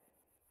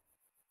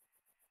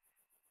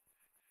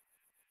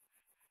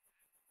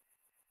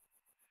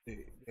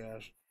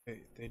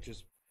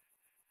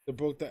 They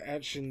broke the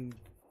Action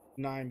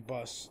 9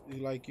 bus.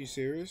 You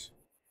serious?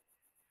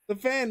 The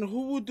van,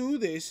 who would do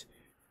this?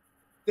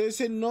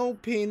 There's a no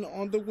pin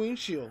on the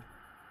windshield.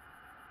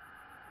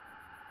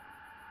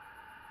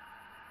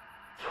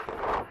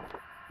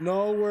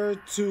 Nowhere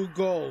to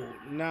go.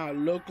 Now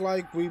look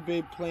like we've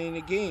been playing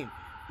a game.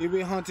 You've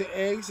been hunting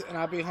eggs and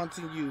I've been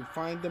hunting you.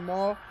 Find them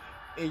all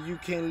and you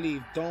can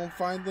leave. Don't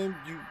find them,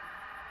 you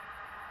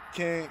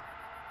can't.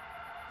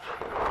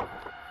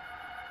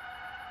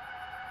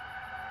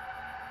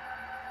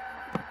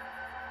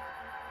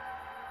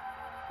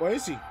 Where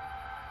is he?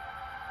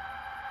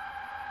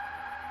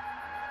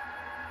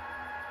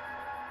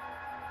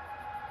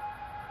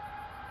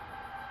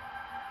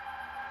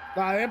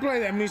 Nah, they play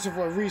that music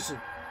for a reason.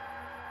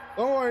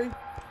 Don't worry.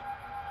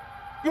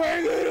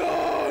 Bring it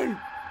on!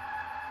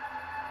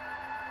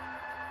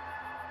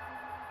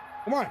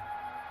 Come on.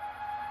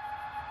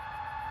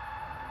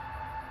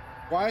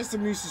 Why is the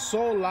music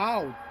so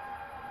loud?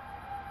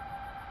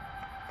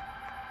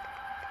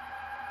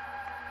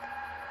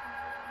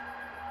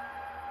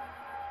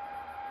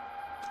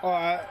 Oh,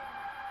 I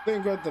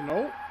didn't get the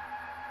note. Is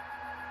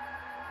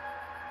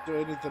there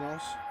anything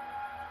else?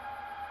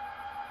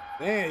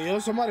 Damn, yo,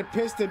 somebody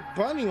pissed the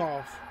bunny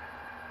off.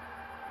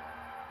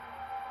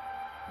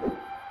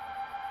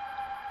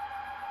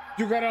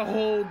 You gotta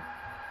hold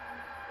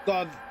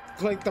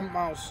click the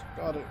mouse.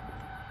 Got it.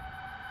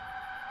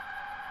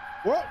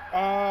 What?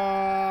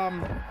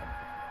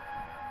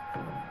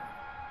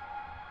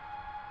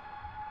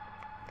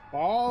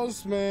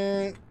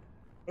 Bossman.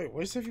 Wait,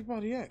 where's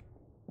everybody at?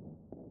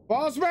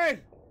 Bossman!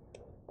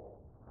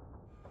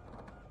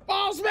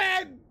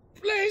 Bossman!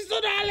 Please do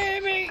not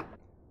leave me!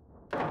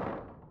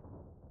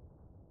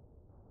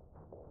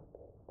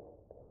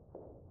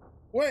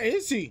 Where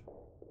is he?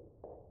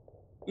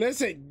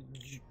 Listen,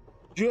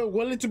 you're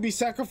willing to be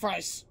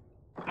sacrificed.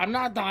 I'm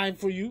not dying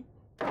for you.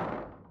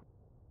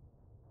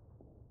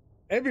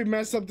 It'd be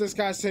messed up this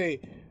guy say,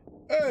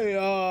 hey,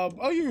 I'll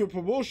give you a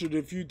promotion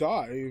if you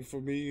die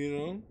for me, you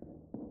know?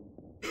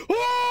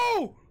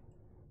 Oh!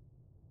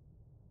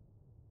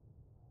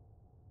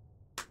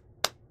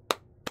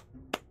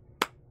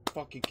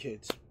 Fucking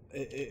kids.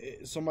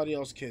 Somebody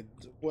else kid.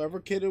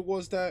 Whoever kid it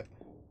was that,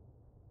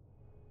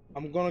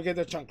 I'm gonna get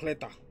the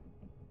chancleta.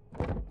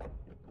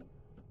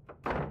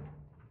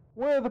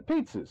 Where are the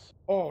pizzas?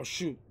 Oh,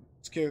 shoot.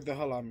 Scared the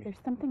hell out of me. There's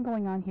something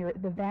going on here.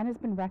 The van has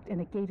been wrecked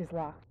and the gate is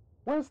locked.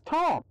 Where's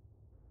Tom?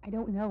 I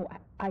don't know.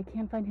 I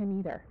can't find him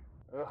either.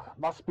 Ugh,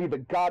 must be the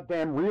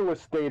goddamn real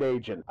estate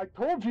agent. I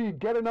told you you'd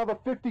get another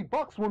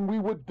 $50 when we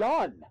were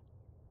done.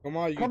 Come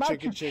on, you Come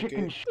chicken out, you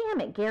chicken.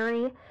 Damn it,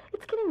 Gary.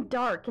 It's getting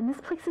dark and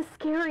this place is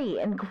scary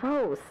and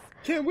gross.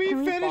 Can we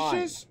finish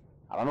this?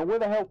 I don't know where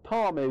the hell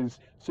Tom is,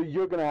 so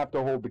you're gonna have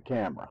to hold the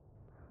camera.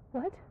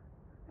 What?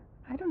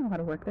 I don't know how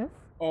to work this.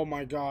 Oh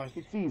my god.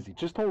 It's easy,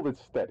 just hold it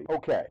steady.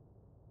 Okay.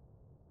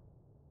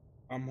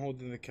 I'm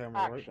holding the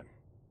camera, Action.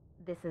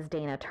 right? This is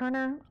Dana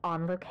Turner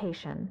on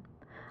location.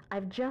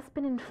 I've just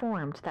been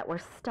informed that we're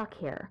stuck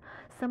here.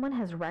 Someone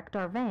has wrecked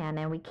our van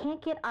and we can't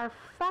get our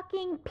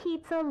fucking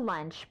pizza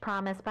lunch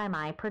promised by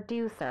my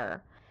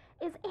producer.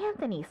 Is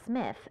Anthony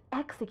Smith,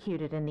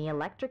 executed in the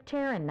electric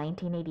chair in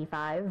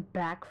 1985,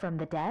 back from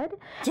the dead?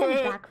 And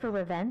back for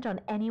revenge on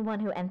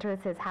anyone who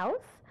enters his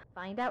house?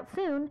 Find out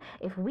soon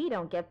if we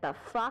don't get the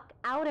fuck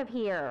out of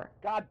here.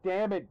 God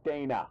damn it,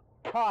 Dana.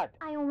 Cut.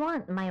 I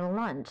want my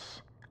lunch.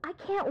 I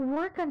can't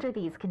work under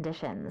these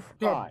conditions.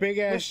 Got big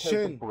ass let's take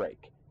a chin.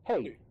 break.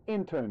 Hey,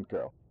 intern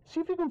girl, see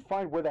if you can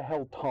find where the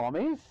hell Tom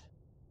is.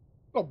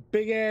 A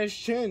big ass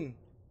chin.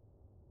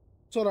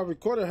 So I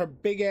recorded her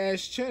big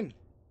ass chin.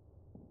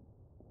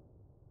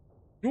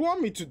 You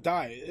want me to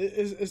die?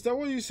 Is that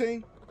what you're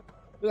saying?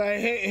 Like,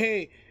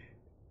 hey,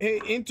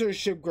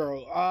 internship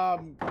girl,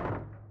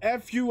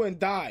 F you and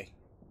die.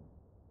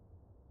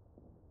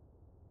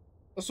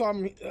 That's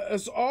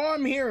all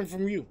I'm hearing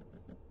from you.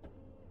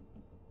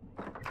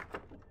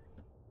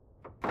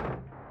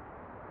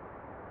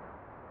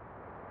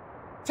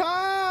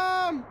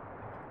 Tom!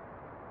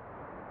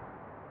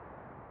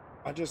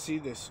 I just see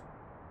this.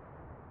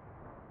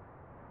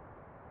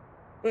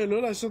 Wait,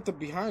 look like something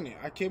behind it.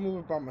 I can't move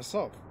it by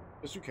myself.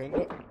 Yes, you can.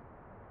 Look.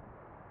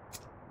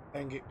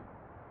 Dang it.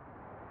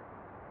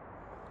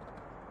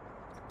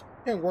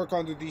 Can't work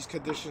under these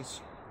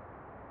conditions.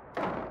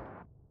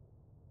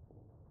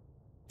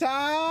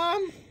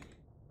 Tom!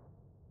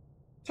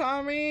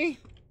 Tommy!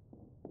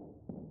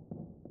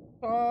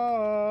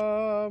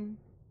 Tom!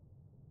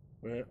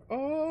 Where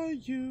are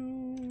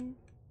you?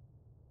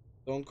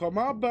 Don't come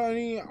out,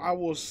 bunny. I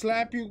will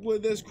slap you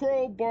with this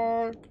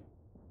crowbar.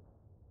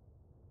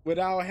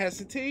 Without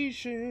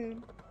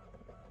hesitation.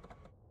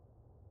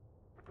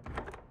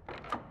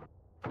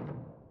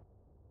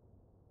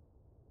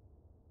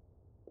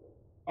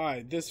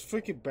 Alright, this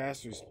freaking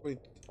bastard's.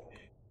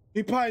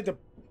 He probably the.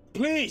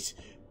 Please!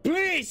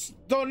 Please!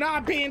 Do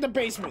not be in the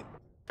basement!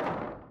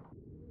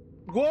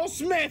 Will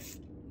Smith!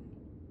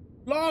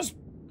 Lost.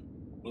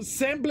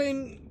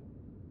 Assembling.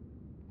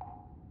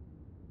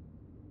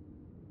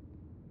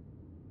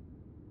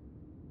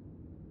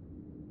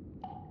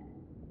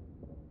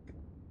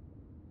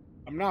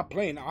 I'm not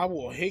playing. I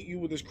will hit you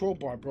with this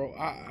crowbar, bro.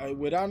 I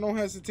without no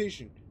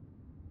hesitation.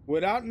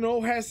 Without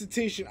no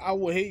hesitation, I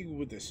will hit you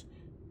with this.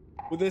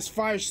 With this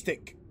fire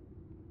stick.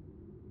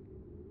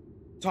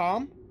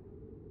 Tom?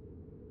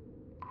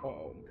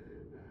 Uh-oh.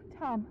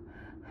 Tom,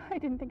 I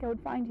didn't think I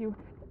would find you.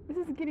 This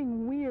is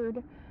getting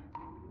weird.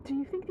 Do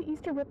you think the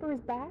Easter Ripper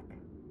is back?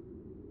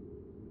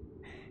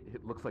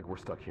 It looks like we're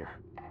stuck here.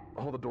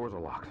 All the doors are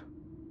locked.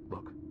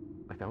 Look,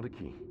 I found a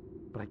key,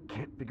 but I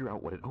can't figure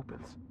out what it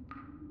opens.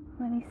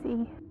 Let me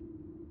see.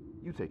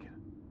 You take it.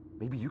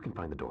 Maybe you can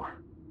find the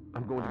door.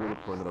 I'm going to go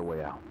look for another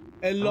way out.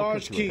 A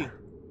large key.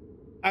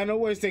 I know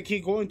where's that key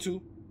going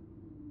to.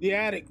 The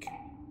attic.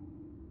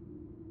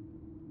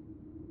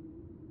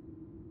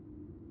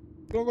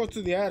 Don't go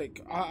to the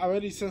attic. I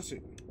already sense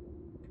it.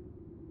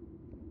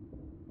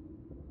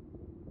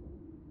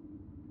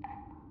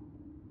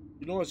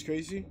 You know what's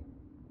crazy?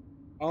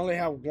 I only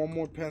have one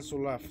more pencil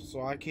left,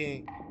 so I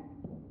can't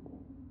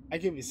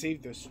even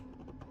save this.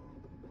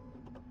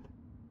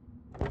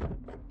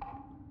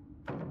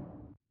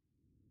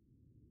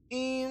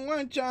 In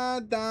one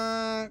shot,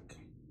 Doc.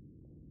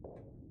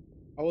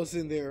 I was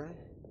in there.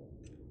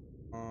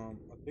 I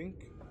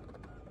think.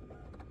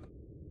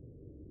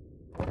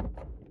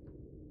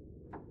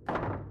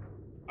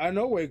 I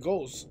know where it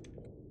goes.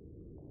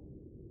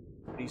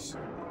 Peace.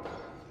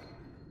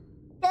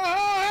 What the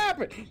hell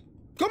happened?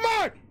 Come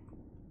on!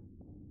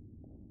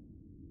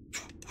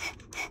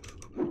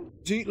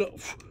 Gee, look.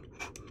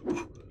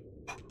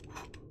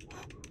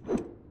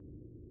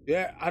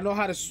 Yeah, I know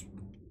how to.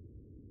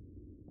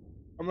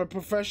 I'm a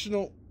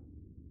professional.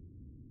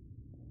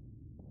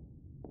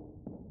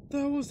 What the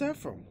hell was that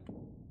from?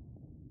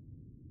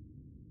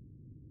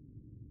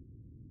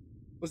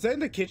 Was that in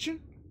the kitchen?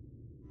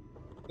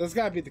 That's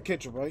gotta be the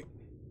kitchen, right?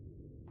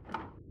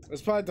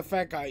 It's probably the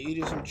fat guy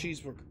eating some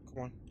cheeseburger.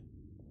 Come on.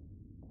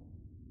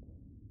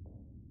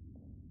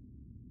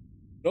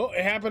 No,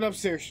 it happened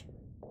upstairs.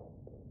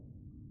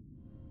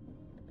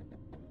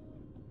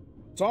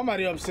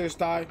 Somebody upstairs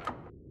died.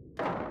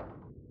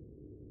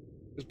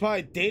 It's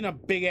probably Dana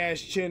big ass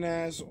chin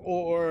ass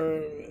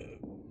or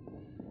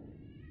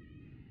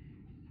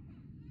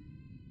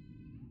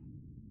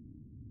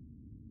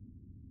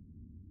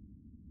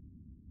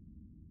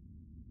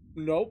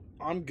nope,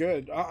 I'm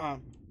good.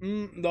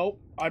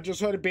 Nope. I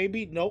just heard a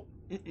baby. Nope.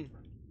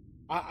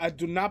 I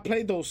do not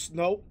play those.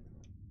 Nope.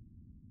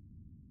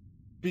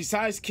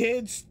 Besides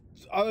kids,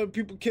 other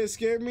people kids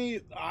scare me.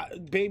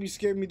 Babies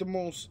scare me the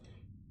most.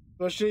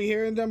 Especially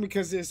hearing them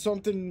because there's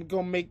something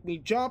gonna make me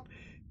jump.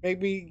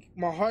 Maybe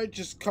my heart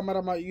just come out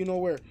of my you know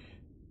where.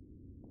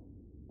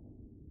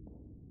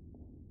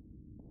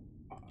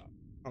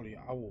 I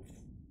will.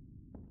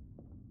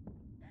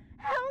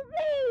 Help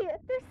me!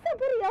 There's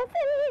somebody else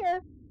in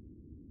here!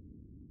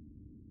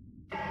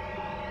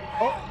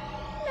 Oh!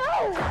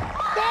 No!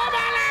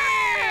 Tómale!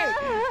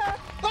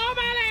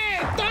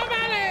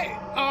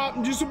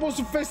 Tómale! You're supposed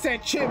to fix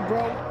that chin,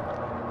 bro.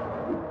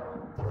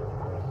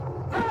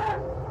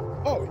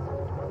 Oh.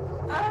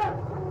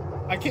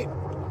 I can't.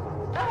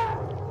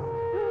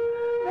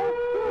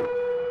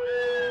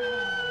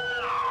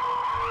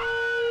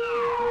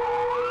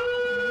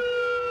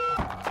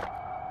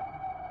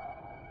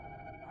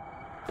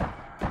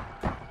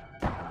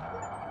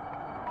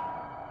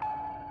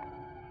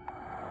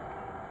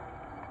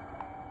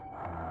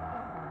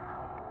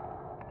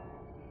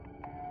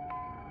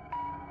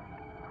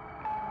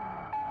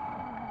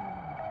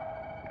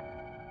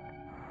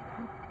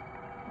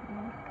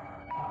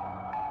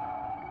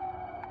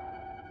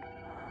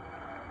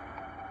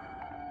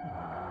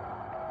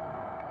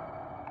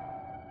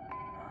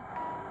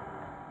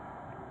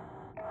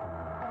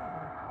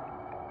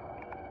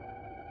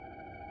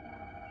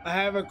 I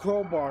have a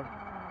crowbar.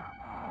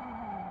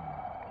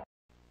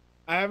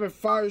 I have a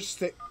fire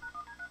stick.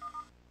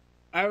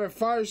 I have a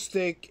fire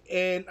stick,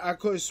 and I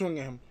couldn't swing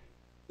at him.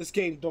 This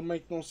game don't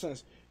make no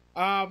sense.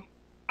 I'm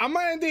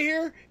gonna end it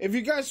here. If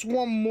you guys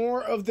want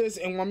more of this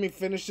and want me to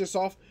finish this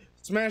off,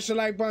 smash the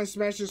like button,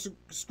 smash the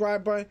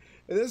subscribe button.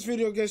 If this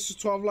video gets to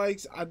 12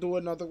 likes, I do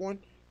another one.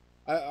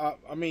 I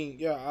mean,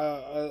 yeah,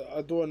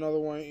 I do another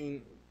one,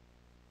 in,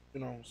 you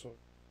know. So,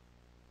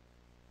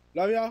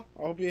 love y'all.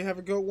 I hope you have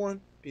a good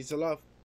one. Peace and love.